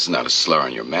 Well, this is not a slur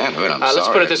on your manhood. I'm sorry. Let's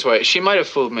put it this way. She might have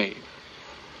fooled me,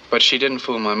 but she didn't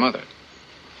fool my mother.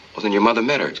 Well, then your mother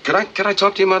met her. Could I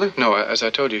talk to your mother? No, as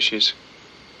I told you, she's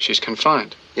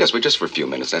confined. Yes, but just for a few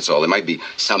minutes, that's all. There might be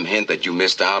some hint that you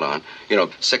missed out on.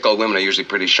 Sick old women are usually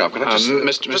pretty sharp. Can I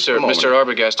Mr.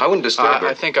 Arbogast, I wouldn't disturb her.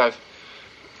 I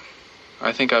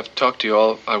think I've talked to you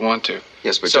all I want to.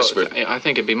 Yes, but I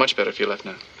think it'd be much better if you left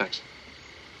now. Thanks.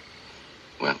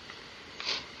 Well,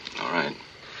 all right.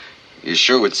 You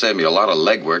sure would save me a lot of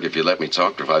legwork if you let me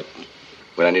talk to her.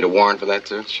 Would I need a warrant for that,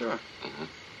 too? Sure. Uh-huh.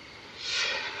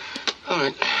 All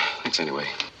right. Thanks anyway.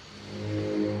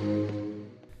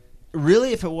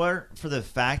 Really, if it weren't for the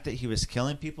fact that he was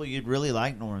killing people, you'd really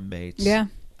like Norman Bates. Yeah.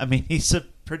 He's a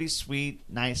pretty sweet,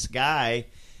 nice guy.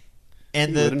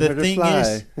 And the thing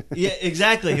is, yeah,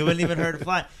 exactly. He wouldn't even hurt a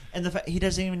fly. And the fact he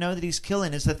doesn't even know that he's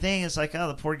killing is the thing. It's like, oh,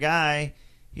 the poor guy.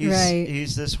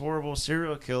 He's this horrible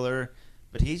serial killer,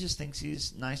 but he just thinks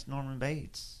he's nice Norman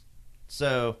Bates.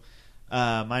 So,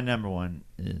 my number 1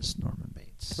 is Norman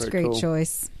Bates. It's a great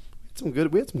choice. We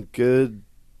had some good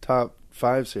top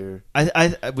 5s here.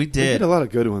 We did a lot of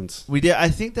good ones. We did. I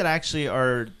think that actually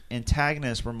our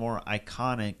antagonists were more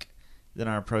iconic than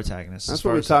our protagonists. That's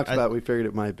what we talked about. We figured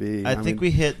it might be. I think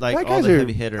we hit all the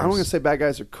heavy hitters. I don't want to say bad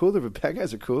guys are cooler, but bad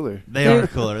guys are cooler. They are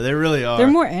cooler. They really are. They're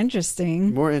more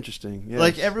interesting. Yes.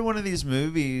 Like every one of these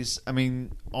movies,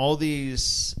 all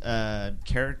these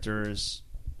characters,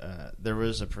 there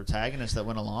was a protagonist that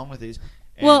went along with these.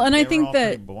 Well, and I they were think all that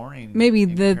pretty boring maybe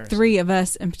in the comparison. three of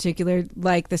us in particular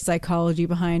like the psychology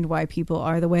behind why people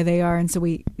are the way they are, and so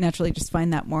we naturally just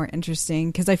find that more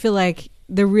interesting because I feel like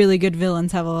the really good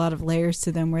villains have a lot of layers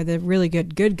to them, where the really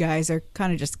good guys are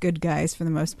kind of just good guys for the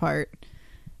most part.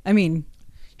 I mean,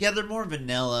 yeah, they're more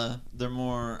vanilla. They're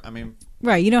more. I mean,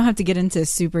 right? You don't have to get into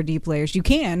super deep layers. You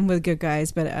can with good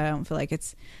guys, but I don't feel like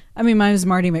it's. I mean, mine was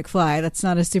Marty McFly. That's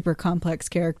not a super complex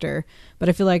character, but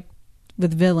I feel like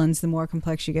with villains, the more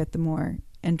complex you get, the more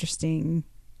interesting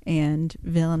and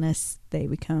villainous they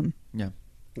become. Yeah.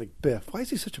 Like Biff. Why is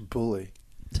he such a bully?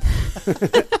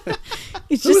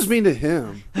 He's Who was just mean to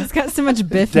him? He's got so much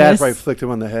biffness. Dad probably flicked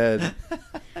him on the head.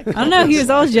 I don't know. He was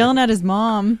always yelling at his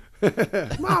mom.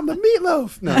 Mom, the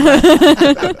meatloaf.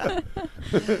 No.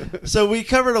 So we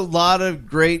covered a lot of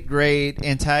great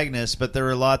antagonists, but there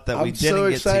were a lot that we I'm didn't so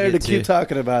get excited to to keep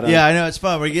talking about them. Yeah, I know, it's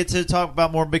fun. We get to talk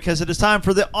about more because it is time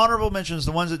for the honorable mentions,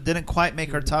 the ones that didn't quite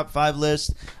make our top 5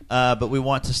 list, but we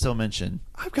want to still mention.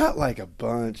 I've got like a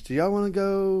bunch. Do y'all want to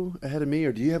go ahead of me,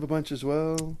 or do you have a bunch as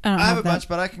well? I don't I have a that. bunch,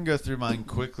 but I can go through mine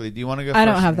quickly. Do you want to go I first?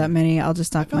 don't have that many. I'll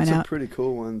just I knock found mine some out. pretty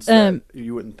cool ones that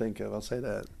you wouldn't think of. I'll say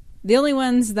that. The only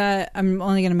ones that I'm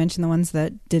only going to mention the ones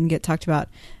that didn't get talked about.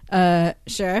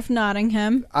 Sheriff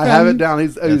Nottingham. I have it down.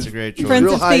 He's That's a great choice. Prince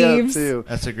real of high Thieves. up too.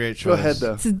 That's a great choice. Go ahead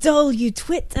though. It's dull, you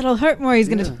twit. That'll hurt more. He's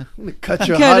going to I'm gonna cut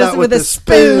your cut heart us out with with a a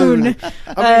spoon. spoon.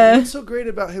 I mean, what's so great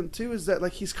about him too is that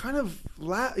like he's kind of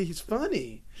he's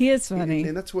funny. He is funny,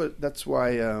 and that's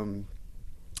why I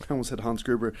almost said Hans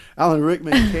Gruber. Alan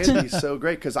Rickman can be so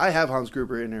great because I have Hans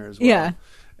Gruber in there as well. Yeah.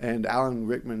 And Alan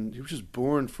Rickman, he was just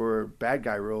born for bad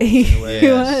guy roles. He in a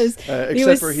way. was. Except He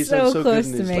was for he's so done so close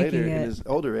good in to his making in it. his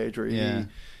older age, where Yeah. he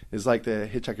is like the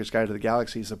Hitchhiker's Guide to the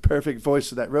Galaxy. He's a perfect voice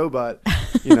for that robot.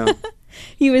 You know.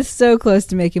 He was so close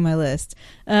to making my list.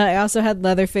 I also had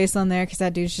Leatherface on there because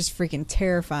that dude's just freaking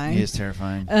terrifying. He is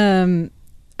terrifying.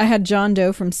 I had John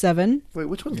Doe from Seven. Wait,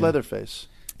 which one's Leatherface?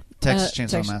 Texas Chainsaw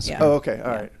Texas- Massacre. yeah. Oh, okay,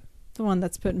 all right. The one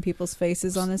that's putting people's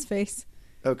faces on his face.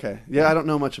 Okay. Yeah, I don't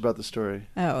know much about the story.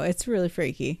 Oh, it's really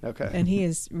freaky. Okay. And he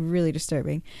is really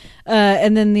disturbing.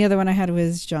 And then the other one I had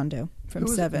was John Doe from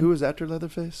Seven. Who was after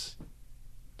Leatherface?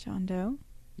 John Doe?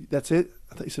 That's it?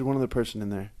 I thought you said one other person in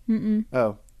there. Mm-mm.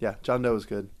 Oh, yeah. John Doe was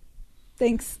good.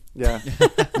 Thanks. Yeah.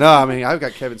 No, I mean, I've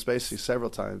got Kevin Spacey several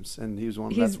times, and he was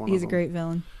one. That's one. He's of a them. great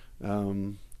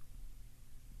villain.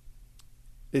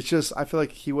 It's just I feel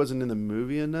like he wasn't in the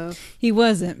movie enough. He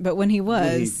wasn't, but when he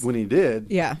was, when he did,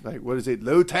 yeah. Like what is it,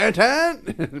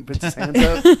 Lieutenant? Puts his hands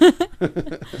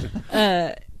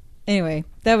up. Anyway,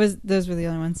 those were the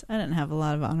only ones. I didn't have a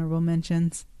lot of honorable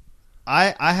mentions.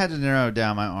 I had to narrow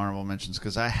down my honorable mentions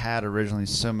because I had originally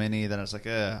so many that I was like,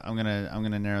 I'm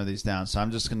gonna narrow these down. So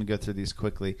I'm just gonna go through these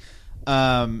quickly.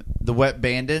 The Wet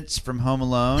Bandits from Home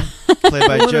Alone, played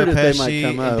by Joe Pesci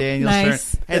and Daniel Nice.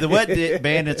 Stern. Hey, the Wet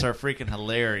Bandits are freaking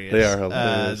hilarious. They are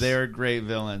hilarious. They are great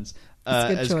villains. That's a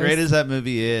good As choice. great as that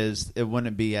movie is, it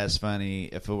wouldn't be as funny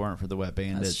if it weren't for the Wet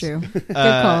Bandits. That's true. Good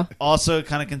call. Also,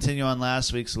 kind of continue on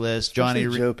last week's list. Johnny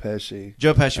Joe Pesci.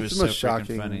 Joe Pesci That's was the so most freaking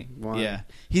shocking funny. one. Yeah,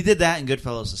 he did that in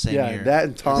Goodfellas the same year. That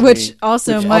and Tommy, Which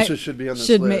also should be on this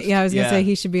should list. I was gonna say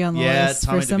he should be on the list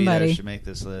Tommy for somebody. DeVito should make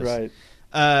this list. Right.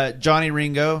 Johnny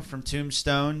Ringo from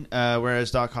Tombstone,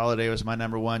 whereas Doc Holliday was my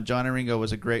number one. Johnny Ringo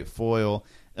was a great foil.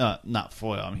 Not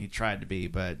foil. I mean, he tried to be,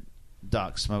 but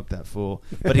Doc smoked that fool.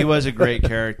 But he was a great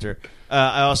character.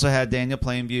 I also had Daniel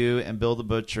Plainview and Bill the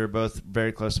Butcher, both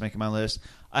very close to making my list.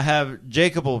 I have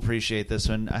Jacob will appreciate this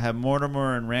one. I have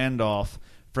Mortimer and Randolph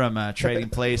from Trading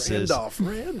Places. Randolph.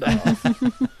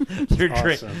 They're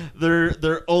Awesome. great.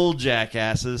 They're old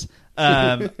jackasses.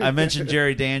 I mentioned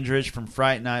Jerry Dandridge from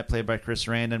Fright Night, played by Chris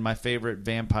Sarandon, my favorite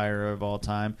vampire of all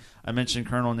time. I mentioned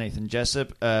Colonel Nathan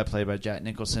Jessup, played by Jack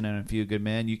Nicholson in A Few Good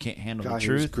Men. You Can't Handle the God,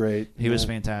 Truth. he was great. He was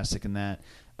fantastic in that.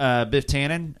 Biff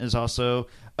Tannen is also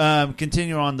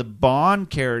continue on the Bond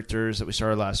characters that we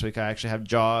started last week. I actually have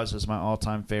Jaws as my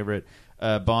all-time favorite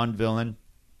Bond villain.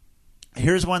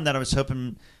 Here's one that I was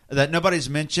hoping that nobody's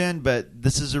mentioned, but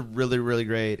this is a really, really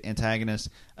great antagonist.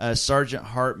 Sergeant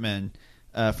Hartman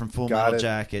from Full Metal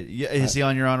Jacket. Is he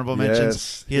on your honorable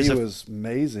mentions? Yes, he was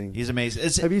amazing. He's amazing.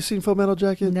 Have you seen Full Metal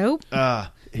Jacket? Nope.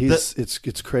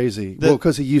 It's crazy. Well,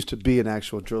 because he used to be an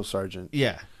actual drill sergeant.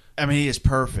 Yeah. I mean, he is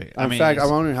perfect. In fact, I'm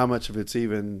wondering how much of it's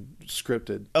even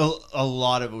scripted. A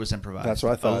lot of it was improvised. That's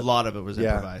what I thought. A lot of it was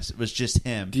improvised. It was just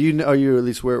him. Do you know? Are you at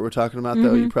least where we're talking about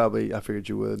though? Mm-hmm. You probably. I figured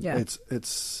you would. Yeah.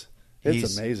 It's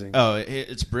amazing. Oh,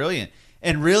 it's brilliant.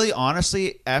 And really,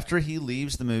 honestly, after he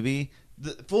leaves the movie,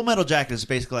 the Full Metal Jacket is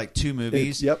basically like two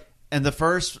movies. Yep. And the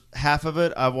first half of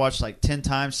it, I've watched like 10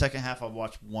 times. Second half, I've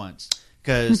watched once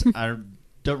because I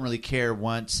don't really care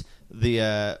once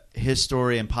his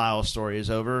story and Pyle's story is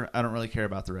over, I don't really care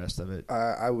about the rest of it.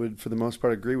 I would, for the most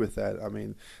part, agree with that. I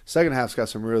mean, second half's got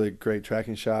some really great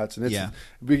tracking shots, and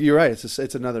you're right.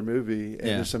 It's another movie, and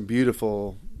there's some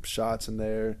beautiful shots in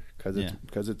there because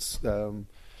it's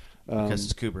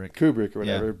Kubrick or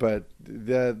whatever. Yeah. But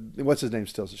what's his name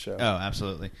steals the show. Oh,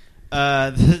 absolutely.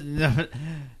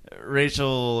 Rachel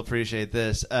will appreciate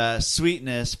this.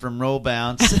 Sweetness from Roll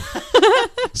Bounce.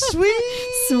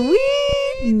 Sweetness.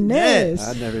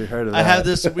 I'd never heard of that. I have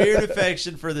this weird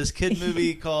affection for this kid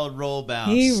movie called Roll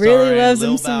Bounce. He really loves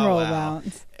Lil him some Bow Roll Wow.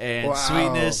 Bounce. And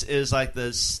Sweetness is like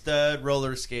the stud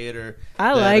roller skater.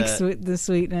 I like the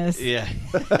Sweetness. Yeah.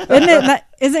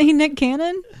 Isn't he Nick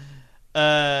Cannon?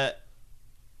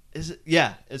 Is it?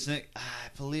 Yeah, it's Nick. I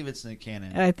believe it's Nick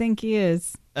Cannon. I think he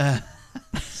is.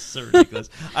 So ridiculous.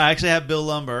 I actually have Bill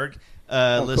Lumberg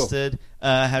listed. Cool.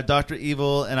 I have Dr.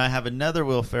 Evil, and I have another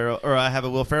Will Ferrell, or I have a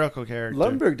Will Ferrell character.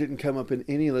 Lumberg didn't come up in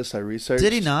any list I researched.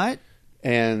 Did he not?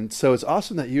 And so it's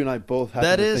awesome that you and I both have.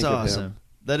 That to is think awesome. Of him.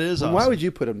 That is awesome. Why would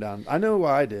you put him down? I know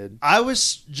why I did. I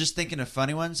was just thinking of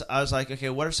funny ones. I was like, okay,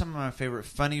 what are some of my favorite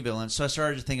funny villains? So I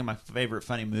started to think of my favorite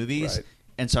funny movies. Right.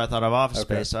 And so I thought of Office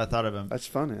Space, so I thought of him. That's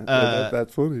funny.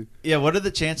 That's funny. Yeah, what are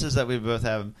the chances that we both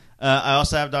have him? I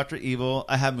also have Dr. Evil.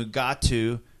 I have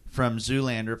Mugatu from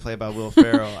Zoolander, played by Will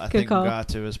Ferrell. I think call.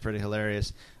 Mugatu is pretty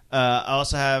hilarious. I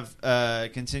also have,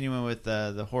 continuing with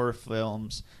the horror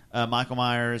films, Michael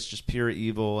Myers, just pure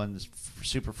evil and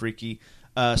super freaky.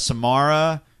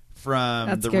 Samara from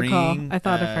That's The a good Ring. call. I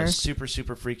thought of her. Super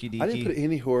freaky deaky. I didn't put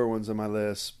any horror ones on my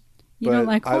list. You don't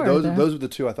like horror, those though. were the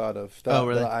two I thought of.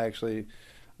 Really?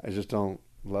 I just don't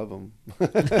love them.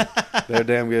 They're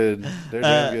damn good. They're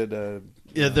damn good.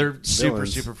 Yeah, they're super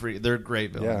villains. freaky. They're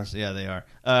great villains. Yeah, they are.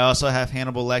 I also have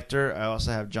Hannibal Lecter. I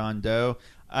also have John Doe.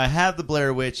 I have the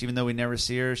Blair Witch, even though we never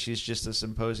see her. She's just this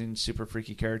imposing, super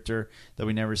freaky character that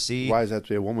we never see. Why does that have to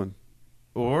be a woman?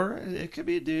 Or it could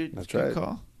be a dude. That's Good right.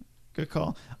 call. Good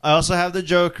call. I also have the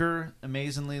Joker,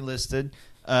 amazingly listed.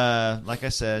 Like I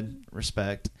said,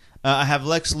 respect. I have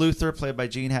Lex Luthor, played by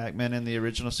Gene Hackman in the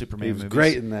original Superman He was movies.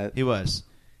 great in that. He was.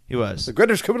 The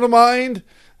Grinner's coming to mind.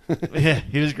 Yeah,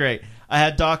 he was great. I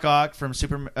had Doc Ock from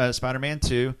Spider-Man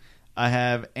 2. I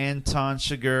have Anton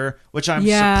Chigurh, which I'm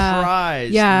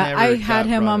surprised. Yeah, I never had got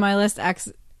him brought on up. my list.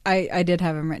 I did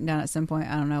have him written down at some point.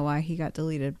 I don't know why he got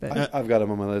deleted, but I've got him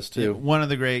on my list too. One of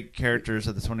the great characters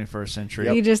of the 21st century.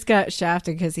 he just got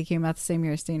shafted because he came out the same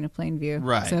year as Staying in Plainview.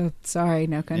 Right. So sorry,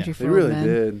 No Country for He Old really Men.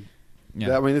 did.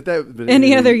 Yeah. I mean, but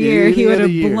Any other year, he would other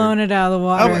have year. blown it out of the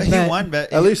water. Oh, he but won,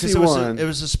 but At least he it was won. it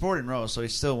was a supporting role, so he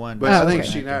still won. But Oh, I think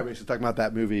okay. Sheen Harris is talking about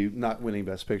that movie not winning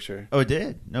Best Picture. Oh, it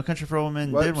did. No Country for Old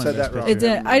Men What? did win Said Best that wrong. Picture.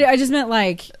 It did. I just meant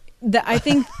like I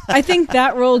think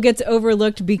that role gets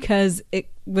overlooked because it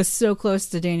was so close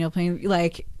to Daniel Plainview.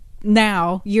 Like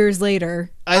now, years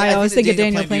later, I always think of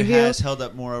Daniel Plainview. has held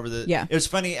up more over the. Yeah. It was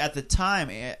funny at the time.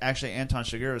 Actually, Anton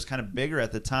Chigurh was kind of bigger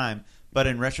at the time, but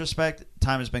in retrospect,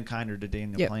 time has been kinder to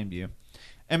Daniel Plainview,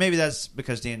 and maybe that's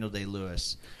because Daniel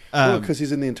Day-Lewis. Because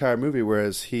he's in the entire movie,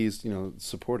 whereas he's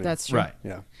supporting. That's true. Right.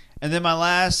 Yeah. And then my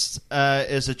last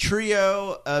is a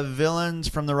trio of villains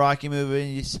from the Rocky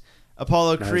movies: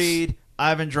 Apollo Creed,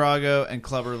 Ivan Drago, and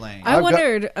Clubber Lang. I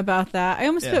wondered about that. I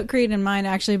almost put Creed in mine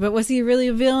actually, but was he really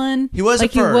a villain? He was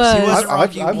like at first. He was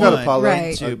Rocky I've 1, got Apollo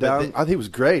right. 2, down. I think he was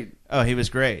great. Oh, he was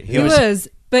great. He was,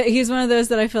 but he's one of those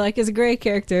that I feel like is a great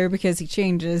character because he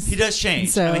changes. He does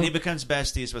change. So, I mean, he becomes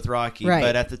besties with Rocky, Right.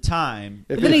 but at the time,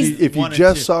 If you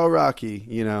just saw Rocky,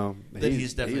 then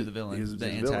he's definitely the villain, he's the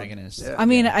villain. antagonist. Yeah. I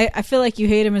mean, I feel like you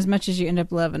hate him as much as you end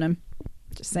up loving him.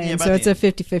 Just saying. Yeah, by So the it's a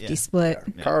end. 50-50 split.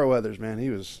 Yeah. Carl Weathers, man, he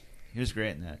was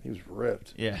great in that. He was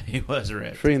ripped. Yeah, he was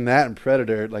ripped. Between that and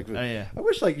Predator, I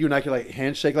wish you and I could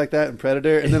handshake like that in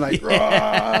Predator, and then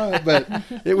rah, but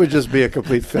it would just be a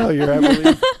complete failure, I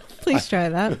believe. Please try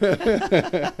that.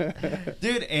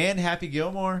 Dude, and Happy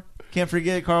Gilmore. Can't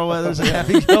forget Carl Weathers and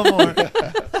Happy Gilmore.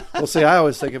 Well, see, I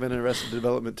always think of it in Arrested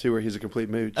Development too, where he's a complete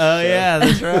mooch. Oh, yeah,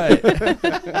 that's right.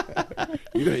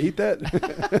 You gonna eat that?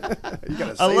 You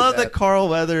gotta I save love that Carl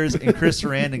Weathers and Chris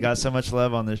Sarandon got so much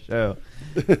love on this show.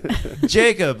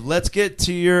 Jacob, let's get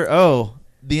to your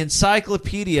the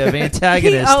Encyclopedia of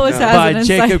Antagonists He always has by an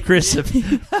Jacob Christoph.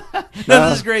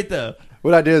 This is great though.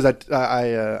 What I did is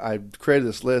I created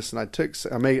this list, and I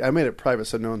made it private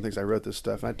so no one thinks I wrote this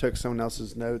stuff. And I took someone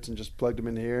else's notes and just plugged them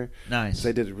in here. Nice.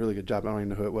 They did a really good job. I don't even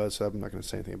know who it was, so I'm not going to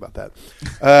say anything about that.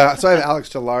 So I have Alex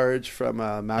DeLarge from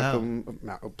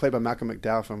played by Malcolm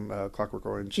McDowell from Clockwork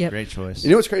Orange. Yep. Great choice.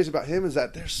 You know what's crazy about him is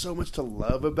that there's so much to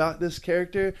love about this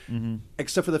character,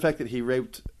 except for the fact that he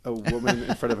raped a woman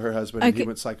in front of her husband, and he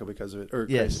went psycho because of it, or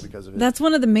crazy because of it. That's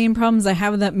one of the main problems I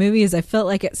have with that movie is I felt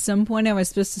like at some point I was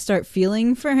supposed to start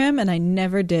feeling for him, and I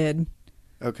never did.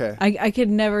 Okay. I could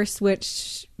never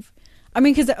switch. I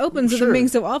mean, because it opens with him being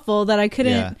so awful that I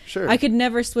couldn't. Yeah, sure. I could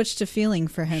never switch to feeling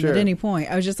for him at any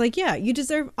point. I was just like, yeah, you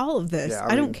deserve all of this. Yeah,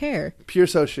 I don't care. Pure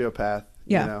sociopath.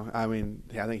 Yeah. You know, I mean,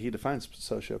 I think he defines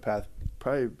sociopath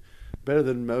probably better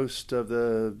than most of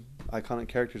the iconic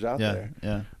characters out there.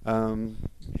 Yeah.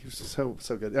 He was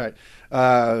so good. All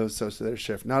right. So there's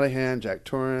Sheriff Nottingham, Jack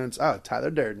Torrance. Oh,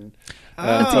 Tyler Durden.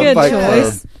 That's a good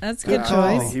choice. That's a good choice.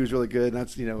 I think he was really good.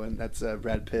 And that's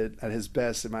Brad Pitt at his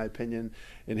best, in my opinion,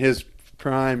 in his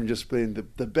prime, just being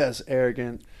the best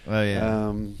arrogant. Oh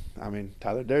yeah. I mean,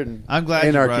 Tyler Durden. I'm glad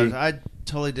Anarchy. you brought it. I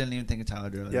totally didn't even think of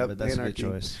Tyler Durden, but that's Anarchy. a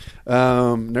good choice.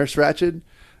 Nurse Ratched.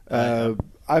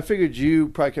 I figured you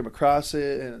probably came across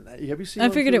it. And have you seen? I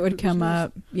figured it would come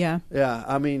up. Yeah. Yeah.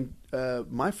 I mean,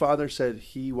 my father said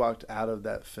he walked out of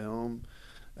that film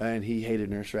and he hated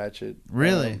Nurse Ratched.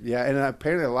 Really? Yeah. And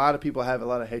apparently, a lot of people have a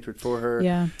lot of hatred for her.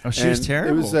 Yeah. Oh, she was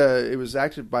terrible. It was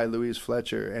acted by Louise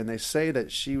Fletcher, and they say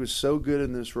that she was so good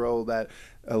in this role that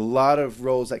a lot of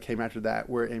roles that came after that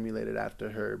were emulated after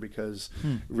her because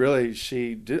really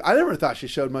she did. I never thought she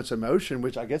showed much emotion,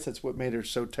 which I guess that's what made her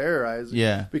so terrorizing.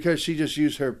 Yeah. Because she just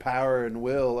used her power and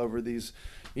will over these,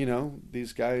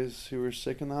 these guys who were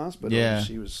sick in the hospital. Yeah.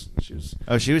 She was.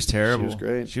 Oh, she was terrible. She was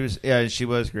great. She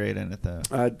was great in it though.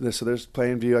 So there's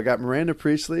Plain View. I got Miranda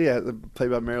Priestley,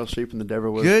 played by Meryl Streep in The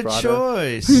Devil Wears Good Prada.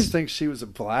 choice. I just think she was a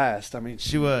blast. I mean,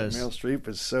 she was. Meryl Streep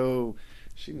is so.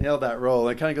 She nailed that role.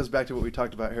 It kind of goes back to what we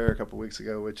talked about her a couple weeks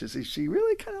ago, which is she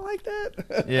really kind of like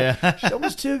that. Yeah. She's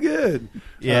almost too good.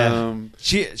 Yeah.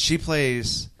 She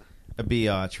plays a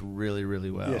biatch really, really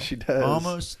well. Yeah, she does.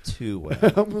 Almost too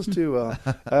well. Almost too well.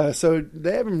 So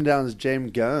they have him down as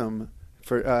James Gumb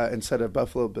for instead of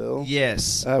Buffalo Bill.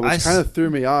 Yes. Which kind of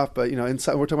threw me off. But,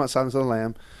 inside, we're talking about Silence of the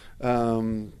Lamb.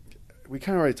 We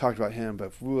kind of already talked about him,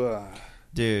 but...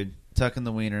 Dude. Tucking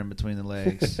the wiener in between the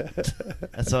legs.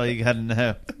 That's all you got to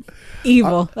know.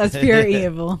 Evil. That's pure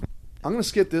evil. I'm going to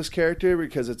skip this character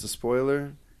because it's a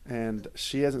spoiler, and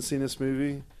she hasn't seen this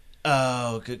movie.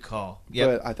 Oh, good call. Yep.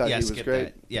 But I thought he was great.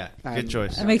 That. Yeah, good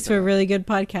choice. That makes for a really good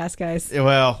podcast, guys.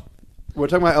 Well, we're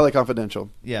talking about LA Confidential.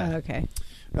 Yeah. Oh, okay.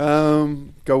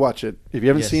 Go watch it. If you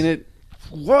haven't seen it,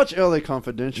 watch LA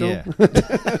Confidential.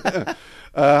 Yeah.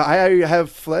 I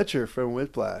have Fletcher from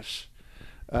Whiplash.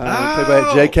 Played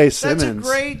by J.K. Simmons. That's a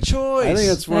great choice. I think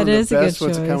that's one of the best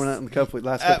ones coming out in the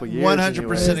last couple of years.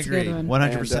 100% agree.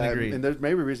 100% agree. And there's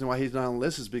maybe a reason why he's not on the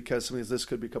list is because some of these lists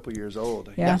could be a couple years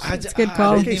old. Yeah, it's a good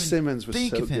call. J.K. Simmons was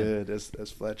so good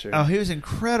as Fletcher. Oh, he was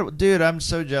incredible. Dude, I'm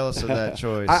so jealous of that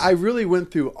choice. I really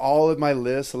went through all of my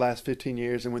lists the last 15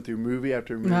 years and went through movie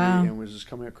after movie and was just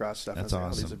coming across stuff. That's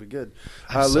awesome. These would be good.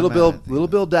 Little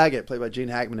Bill Daggett, played by Gene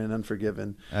Hackman in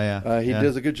Unforgiven. Oh, yeah. He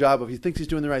does a good job of, he thinks he's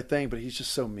doing the right thing, but he's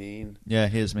just so mean. Yeah,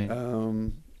 he is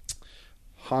mean.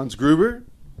 Hans Gruber.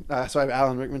 So I have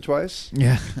Alan Rickman twice.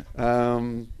 Yeah.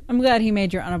 I'm glad he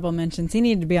made your honorable mentions. He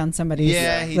needed to be on somebody's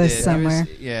he list did. somewhere.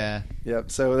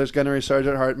 Yep. So there's Gunnery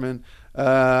Sergeant Hartman.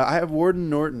 I have Warden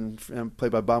Norton,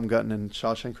 played by Bob Gutton in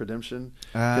Shawshank Redemption,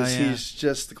 because he's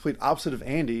just the complete opposite of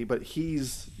Andy. But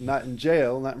he's not in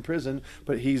jail, not in prison,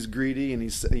 but he's greedy and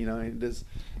he's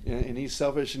and he's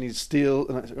selfish and he steals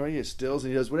and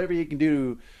he does whatever he can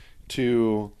do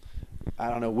to. I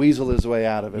don't know, weasel his way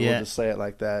out of it. We'll just say it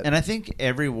like that. And I think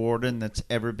every warden that's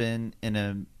ever been in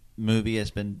a movie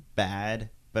has been bad,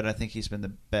 but I think he's been the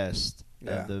best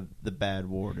of the bad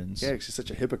wardens. Yeah, because he's such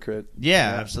a hypocrite.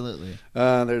 Yeah, absolutely.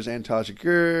 There's Antaj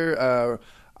Gur.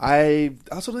 I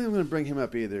also don't even going to bring him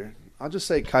up either. I'll just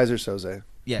say Kaiser Soze.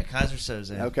 Yeah, Kaiser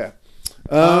Soze. Okay.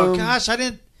 Oh, gosh, I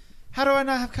didn't... How do I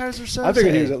not have Kaiser Soze? I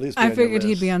figured he was at least. I figured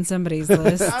he'd be on somebody's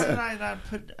list. How did I not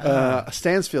put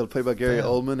Stansfield, played by Gary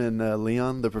Oldman in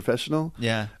Leon the Professional?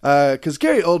 Yeah, because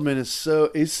Gary Oldman is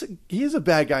he's a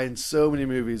bad guy in so many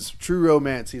movies. True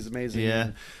Romance, he's amazing.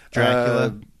 Yeah,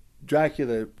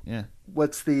 Dracula. Yeah.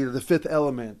 What's the Fifth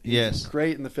Element? He's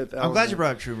great in the Fifth Element. I'm glad you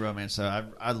brought up True Romance, though.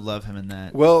 I love him in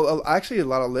that. Well, actually, a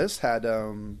lot of lists had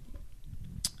the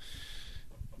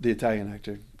Italian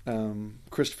actor.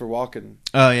 Christopher Walken.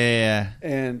 Oh yeah.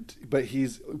 But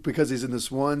because he's in this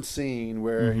one scene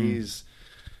where he's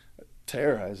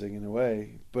terrorizing in a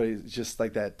way, but he's just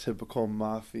like that typical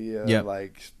mafia,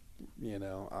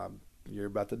 you're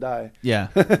about to die. Yeah,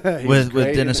 with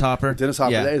Dennis Hopper. Dennis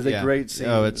Hopper. Yeah, that is a great scene.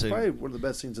 Oh, it's probably one of the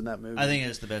best scenes in that movie. I think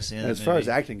it's the best scene. As far as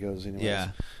acting goes, anyways.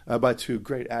 Yeah, by two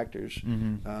great actors.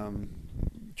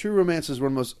 True Romance is one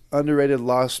of the most underrated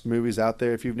lost movies out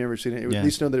there. If you've never seen it, at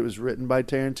least know that it was written by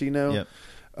Tarantino. Yep.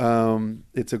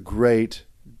 It's a great,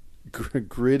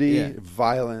 gritty,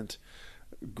 violent,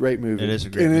 great movie. It is a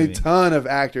great and movie. a ton of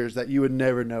actors that you would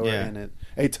never know are in it.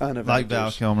 A ton of like actors.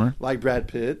 Val Kilmer, like Brad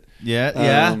Pitt.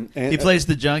 And he plays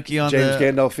the junkie on James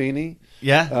Gandolfini.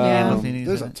 Gandolfini's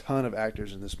there's in a it. ton of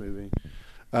actors in this movie.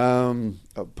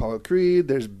 Apollo Creed.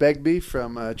 There's Begbie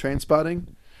from Trainspotting.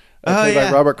 Played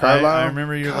by Robert Carlyle. I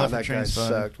remember your love for that guy Trainspotting.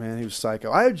 sucked, man. He was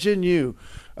psycho. I have Jin Yu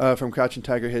from Crouching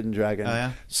Tiger, Hidden Dragon. Oh,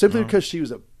 yeah? Simply because she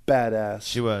was a badass.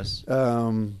 She was.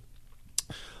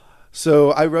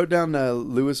 So I wrote down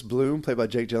Louis Bloom, played by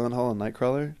Jake Gyllenhaal in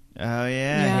Nightcrawler. Oh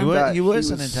yeah, he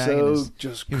was an antagonist. So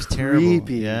just he was creepy.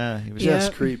 terrible. Yeah, he was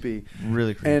just creepy,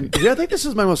 really creepy. And I think this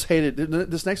is my most hated.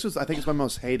 This next was, I think, is my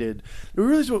most hated. There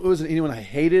really wasn't anyone I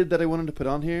hated that I wanted to put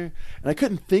on here, and I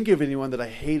couldn't think of anyone that I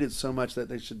hated so much that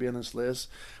they should be on this list.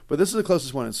 But this is the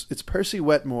closest one. It's Percy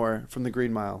Wetmore from The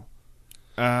Green Mile,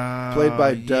 played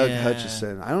by Doug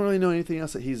Hutchison. I don't really know anything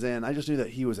else that he's in. I just knew that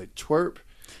he was a twerp.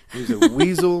 He was a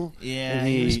weasel. And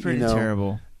he was pretty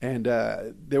terrible. And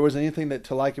there wasn't anything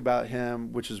to like about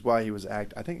him, which is why he was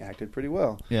acted pretty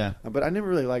well. Yeah. But I never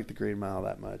really liked The Green Mile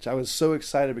that much. I was so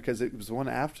excited because it was the one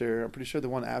after. I'm pretty sure the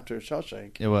one after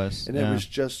Shawshank. It was, and it was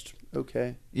just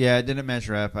okay. Yeah, it didn't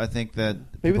measure up. I think that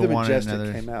maybe The wanted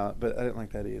Majestic came out, but I didn't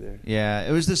like that either. Yeah,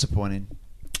 it was disappointing.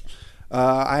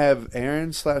 I have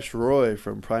Aaron/Roy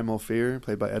from Primal Fear,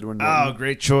 played by Edward Norton. Oh,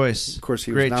 great choice! Of course,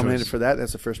 he was nominated for that.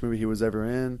 That's the first movie he was ever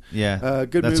in. Yeah,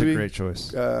 good that's movie. A great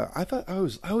choice. I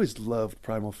always loved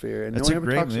Primal Fear, and that's no one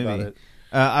ever talks movie. about it.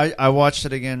 I watched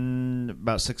it again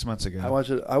about 6 months ago.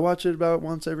 I watch it about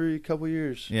once every couple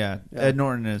years. Yeah. Ed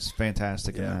Norton is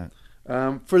fantastic in that.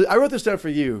 I wrote this down for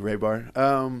you,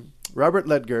 Raybar. Robert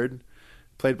Ledgard,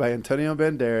 played by Antonio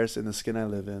Banderas in The Skin I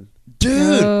Live In.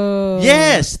 Dude,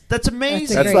 yes, that's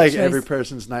amazing. That's like every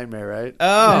person's nightmare, right?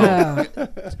 Oh,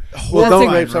 well,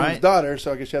 don't rape someone's daughter,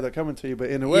 so I guess you have that coming to you. But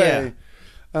in a way,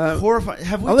 horrifying.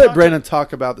 I'll let Brandon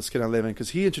talk about The Skin I Live In because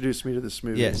he introduced me to this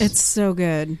movie. Yes, it's so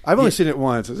good. I've only seen it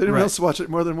once. Has anyone else watched it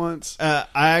more than once? I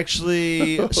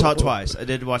actually saw it twice. I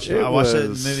did watch it. I watched it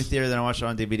in the movie theater, then I watched it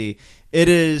on DVD. It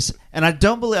is, and I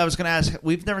don't believe I was going to ask.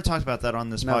 We've never talked about that on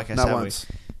this podcast, not have once.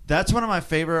 we? That's one of my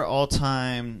favorite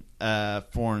all-time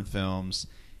foreign films,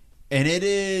 and it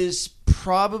is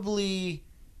probably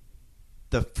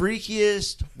the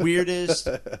freakiest, weirdest,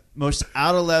 most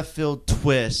out of left field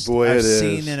twist I've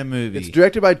seen in a movie. It's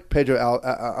directed by Pedro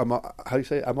how do you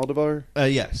say it? Almodovar?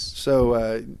 Yes.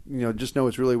 So just know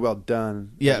it's really well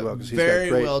done. Yeah, as well, 'cause he's very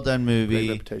got well done movie. Great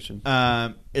reputation.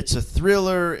 It's a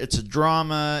thriller. It's a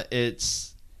drama.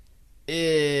 It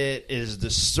is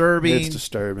disturbing. It's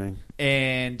disturbing.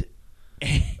 And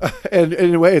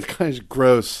in a way, it's kind of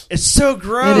gross. It's so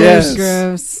gross. It is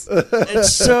gross.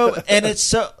 It's so.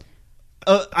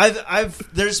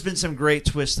 There's been some great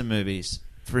twists in movies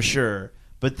for sure,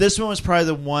 but this one was probably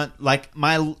the one. Like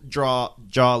my jaw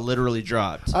literally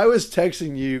dropped. I was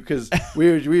texting you because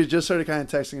we just started kind of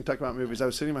texting and talking about movies. I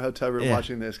was sitting in my hotel room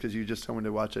watching this because you just told me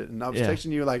to watch it, and I was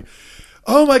texting you like,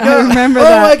 "Oh my god! I remember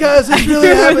that. Oh my god! Is this really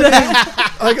happening?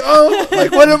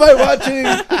 Like what am I watching?"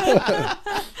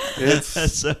 That's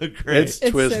so great. It's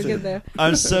twisted. So good though.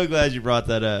 I'm so glad you brought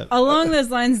that up. Along those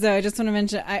lines, though, I just want to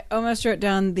mention I almost wrote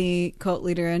down the cult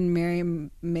leader and Mary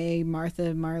May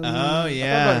Martha Marlene. Oh I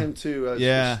yeah, thought about him too.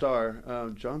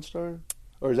 Star, John Starr,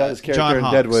 or is that his character John in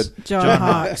Hawkes. Deadwood? John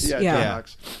Hawkes. John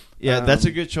Hawkes. Yeah, that's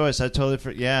a good choice. I totally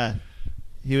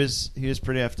he was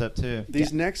pretty effed up too.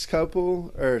 These next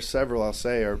couple, or several, I'll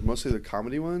say, are mostly the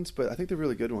comedy ones, but I think they're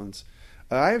really good ones.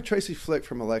 I have Tracy Flick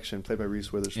from Election, played by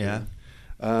Reese Witherspoon. Yeah.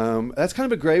 That's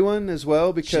kind of a gray one as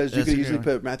well because you could easily one.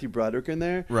 put Matthew Broderick in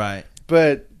there, right?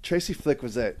 But Tracy Flick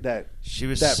was that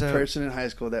person in high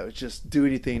school that would just do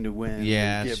anything to win,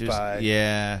 yeah, and get by.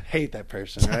 Hate that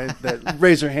person, right? That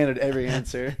raise their hand at every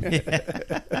answer.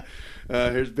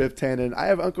 Here's Biff Tannen. I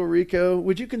have Uncle Rico.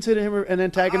 Would you consider him an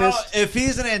antagonist? If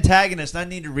he's an antagonist, I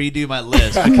need to redo my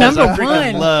list because Number I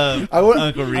freaking one. love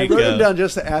Uncle Rico. I wrote him down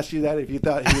just to ask you that if you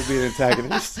thought he would be an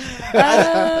antagonist.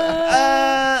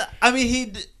 I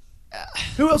mean,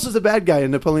 who else is a bad guy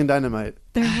in Napoleon Dynamite?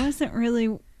 There wasn't really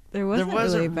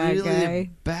a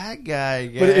bad guy, I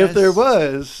guess. But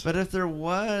if there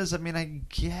was, I mean, I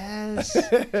guess.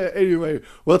 Anyway,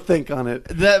 we'll think on it.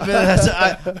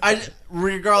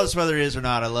 Regardless of whether he is or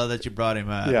not, I love that you brought him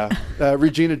up. Yeah,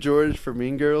 Regina George for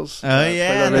Mean Girls. Oh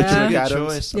yeah, that's a good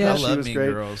choice. Yeah. I love was Mean great.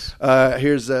 Girls.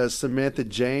 Here's Samantha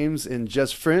James in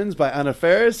Just Friends by Anna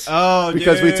Faris. Oh,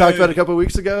 because we talked about it a couple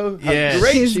weeks ago. Yeah, how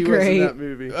great She's she was great. in that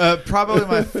movie. Probably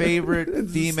my favorite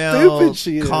female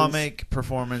comic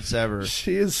performance performance ever.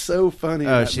 She is so funny.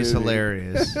 Oh, in that she's movie.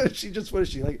 hilarious. She just, what is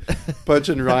she, like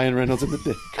punching Ryan Reynolds in the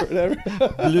dick or whatever?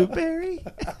 Blueberry?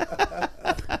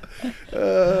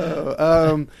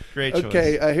 Great choice.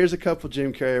 Okay, here's a couple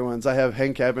Jim Carrey ones. I have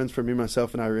Hank Evans for Me,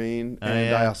 Myself, and Irene. And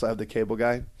yeah. I also have the Cable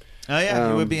Guy. Oh, yeah,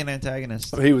 he would be an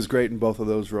antagonist. He was great in both of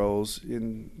those roles.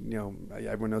 And,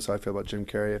 everyone knows how I feel about Jim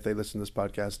Carrey if they listen to this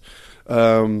podcast.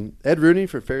 Ed Rooney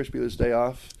for Ferris Bueller's Day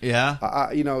Off. Yeah.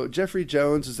 Jeffrey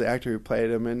Jones is the actor who played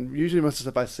him, and usually most of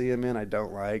the stuff I see him in I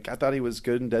don't like. I thought he was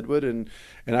good in Deadwood, and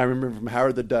I remember him from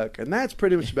Howard the Duck, and that's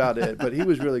pretty much about it. But he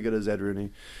was really good as Ed Rooney.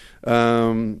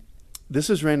 This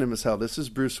is random as hell. This is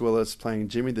Bruce Willis playing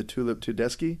Jimmy the Tulip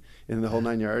Tedeschi in The Whole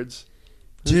Nine Yards.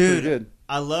 That's Dude, good.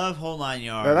 I love Whole Nine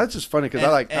Yards. Well, that's just funny because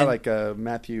I like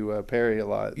Matthew Perry a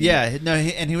lot. Yeah, no,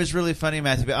 he was really funny,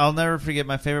 Matthew. But I'll never forget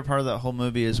my favorite part of that whole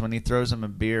movie is when he throws him a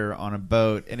beer on a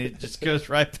boat and it just goes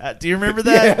right past. Do you remember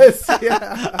that? Yes,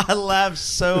 yeah. I laughed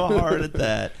so hard at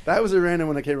that. That was a random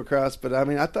one I came across, but I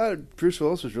mean, I thought Bruce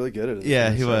Willis was really good at it.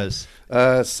 Yeah, he was.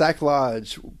 Sack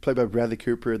Lodge, played by Bradley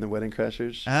Cooper in The Wedding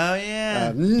Crashers. Oh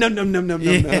yeah. No.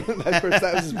 Of course,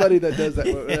 that was his buddy that does that.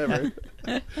 Whatever.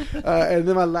 And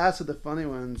then my last of the funny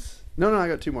ones. No, I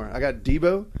got two more. I got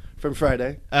Debo from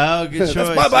Friday. Oh, good choice.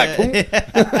 That's my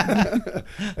bike.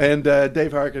 And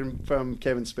Dave Harkin from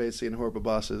Kevin Spacey and Horrible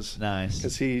Bosses. Nice.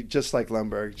 Because he, just like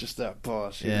Lumbergh, just that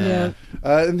boss. Yeah.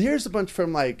 And here's a bunch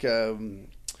from like, I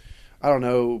don't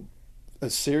know,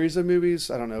 a series of movies.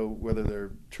 I don't know whether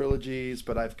they're trilogies,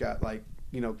 but I've got like,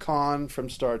 Khan from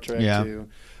Star Trek too.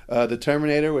 The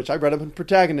Terminator, which I brought up in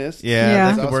Protagonist.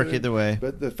 Yeah. That could work either way.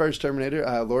 But the first Terminator,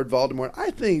 Lord Voldemort,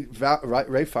 I think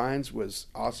Ray Fiennes was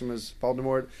awesome as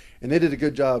Voldemort, and they did a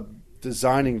good job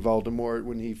designing Voldemort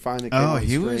when he finally came on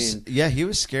screen. He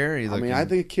was scary looking. I mean, I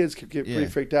think kids could get pretty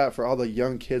freaked out for all the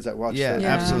young kids that watch that.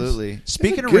 Yeah, absolutely.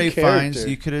 Speaking of Ray Fiennes,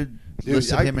 you could have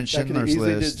listed him in Schindler's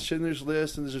List. Did Schindler's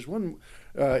List, and there's just one.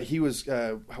 He was.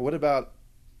 What about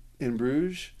In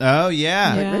Bruges? Oh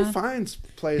yeah, Ray Fiennes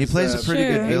plays. He plays a pretty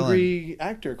good villain. Angry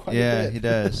actor, quite a bit. Yeah, he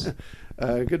does.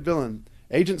 Good villain.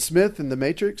 Agent Smith in The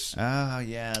Matrix. Oh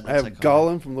yeah, I have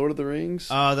Gollum from Lord of the Rings.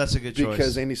 Oh, that's a good choice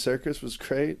because Andy Serkis was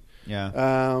great.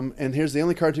 Yeah. And here's the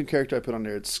only cartoon character I put on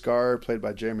there. It's Scar, played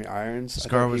by Jeremy Irons.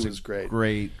 Scar was great.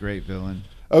 Great villain.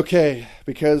 Okay,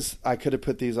 because I could have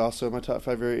put these also in my top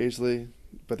 5 very easily,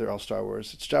 but they're all Star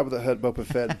Wars. It's Jabba the Hutt, Boba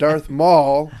Fett, Darth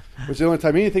Maul, which is the only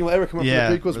time anything will ever come up from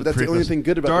the prequels, but that's the only thing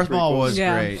good about Darth the prequels. Maul was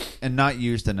great and not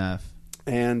used enough.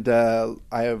 And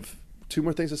I have 2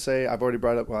 more things to say. I already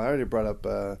brought up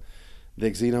the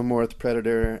Xenomorph,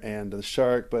 Predator, and the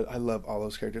Shark, but I love all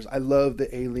those characters. I love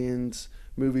the Aliens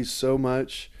movies so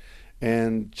much,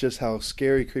 and just how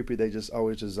scary, creepy they just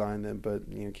always design them, but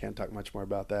can't talk much more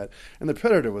about that. And the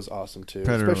Predator was awesome too,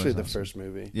 especially the first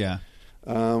movie. Yeah.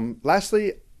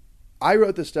 Lastly, I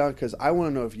wrote this down because I want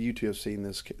to know if you two have seen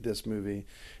this movie.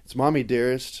 It's Mommy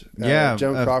Dearest. Joan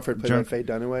Crawford played by Faye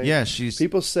Dunaway. Yeah,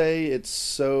 people say it's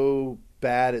so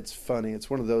bad it's funny.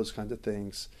 It's one of those kinds of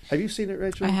things. Have you seen it,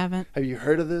 Rachel? I haven't. Have you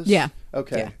heard of this? Yeah.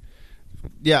 Okay.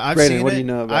 Yeah, I've Brandon, seen what it. do you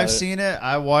know about I've seen it.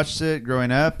 I watched it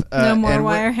growing up. No more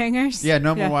wire hangers? Yeah,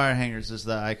 no more wire hangers is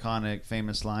the iconic,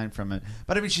 famous line from it.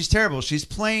 But I mean, she's terrible. She's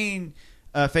playing.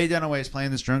 Faye Dunaway is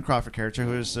playing this Joan Crawford character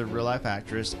who is a real life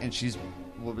actress, and she's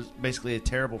was basically a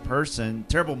terrible person,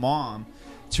 terrible mom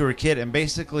to her kid, and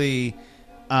basically,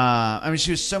 I mean, she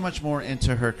was so much more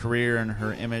into her career and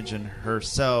her image and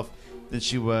herself than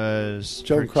she was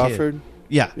Joan Crawford.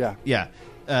 Kid. Yeah.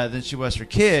 Than she was her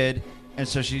kid. And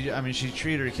so she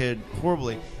treated her kid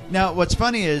horribly. Now, what's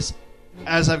funny is,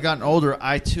 as I've gotten older,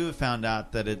 I too have found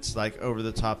out that it's like over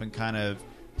the top and kind of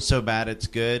so bad it's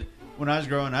good. When I was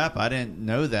growing up, I didn't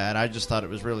know that. I just thought it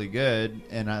was really good,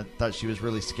 and I thought she was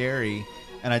really scary.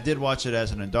 And I did watch it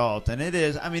as an adult, and it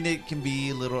is. I mean, it can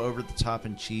be a little over the top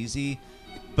and cheesy,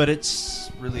 but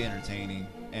it's really entertaining.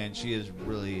 And she is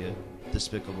really a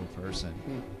despicable person.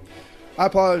 I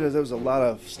apologize. There was a lot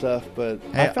of stuff, but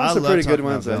I found some pretty good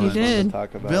ones that I wanted to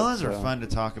talk about. Villains are fun to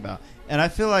talk about, and I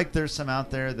feel like there's some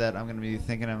out there that I'm going to be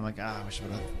thinking. I'm like, I wish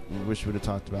we would have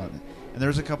talked about it. And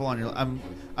there's a couple on your.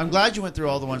 I'm glad you went through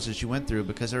all the ones that you went through,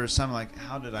 because there were some like,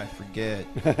 how did I forget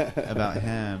about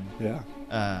him?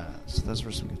 Yeah. So those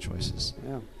were some good choices.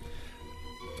 Yeah.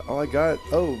 That's all I got.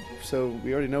 Oh, so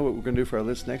we already know what we're going to do for our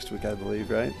list next week, I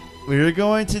believe, right? We're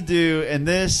going to do, and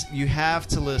this you have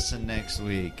to listen next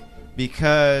week,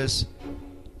 because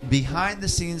behind the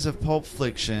scenes of Pulp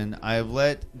Fiction, I have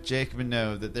let Jacob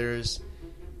know that there is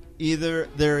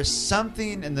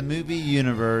something in the movie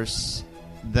universe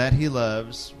that he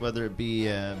loves, whether it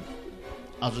be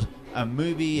a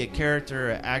movie, a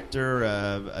character, an actor,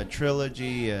 a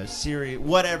trilogy, a series,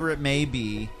 whatever it may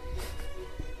be,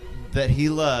 that he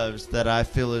loves that I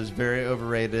feel is very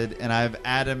overrated, and I've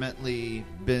adamantly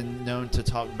been known to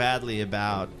talk badly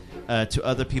about to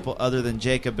other people other than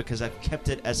Jacob because I've kept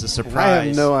it as a surprise. I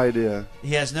have no idea.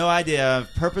 He has no idea.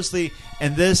 I've purposely,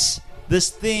 and this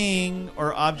thing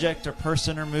or object or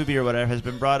person or movie or whatever has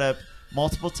been brought up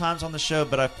multiple times on the show,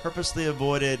 but I've purposely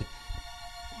avoided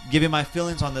giving my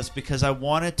feelings on this because I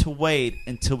wanted to wait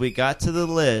until we got to the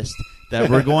list that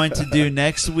we're going to do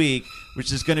next week,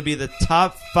 which is going to be the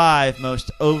top 5 most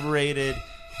overrated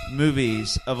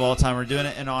movies of all time. We're doing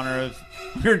it in honor of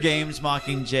Hunger Games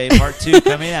Mockingjay Part 2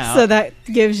 coming out. So that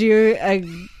gives you a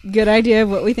good idea of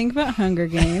what we think about Hunger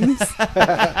Games.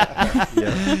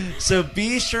 So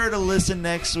be sure to listen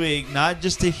next week, not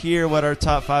just to hear what our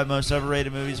top 5 most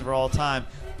overrated movies of all time,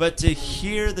 but to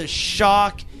hear the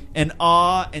shock and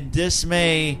awe and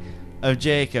dismay of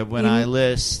Jacob when I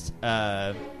list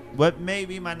what may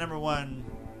be my number 1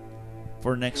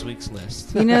 for next week's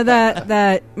list. You know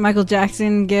that Michael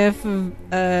Jackson gif of,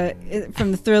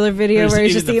 from the Thriller video where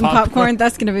he's just eating popcorn?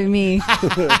 That's going to be me.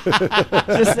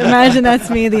 Just imagine that's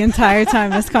me the entire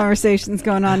time this conversation's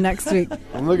going on next week.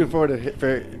 I'm looking forward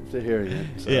to hearing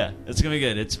it. So. Yeah, it's going to be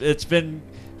good. It's been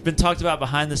talked about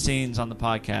behind the scenes on the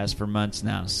podcast for months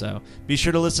now. So be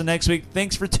sure to listen next week.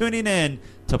 Thanks for tuning in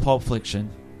to Pulp Fiction.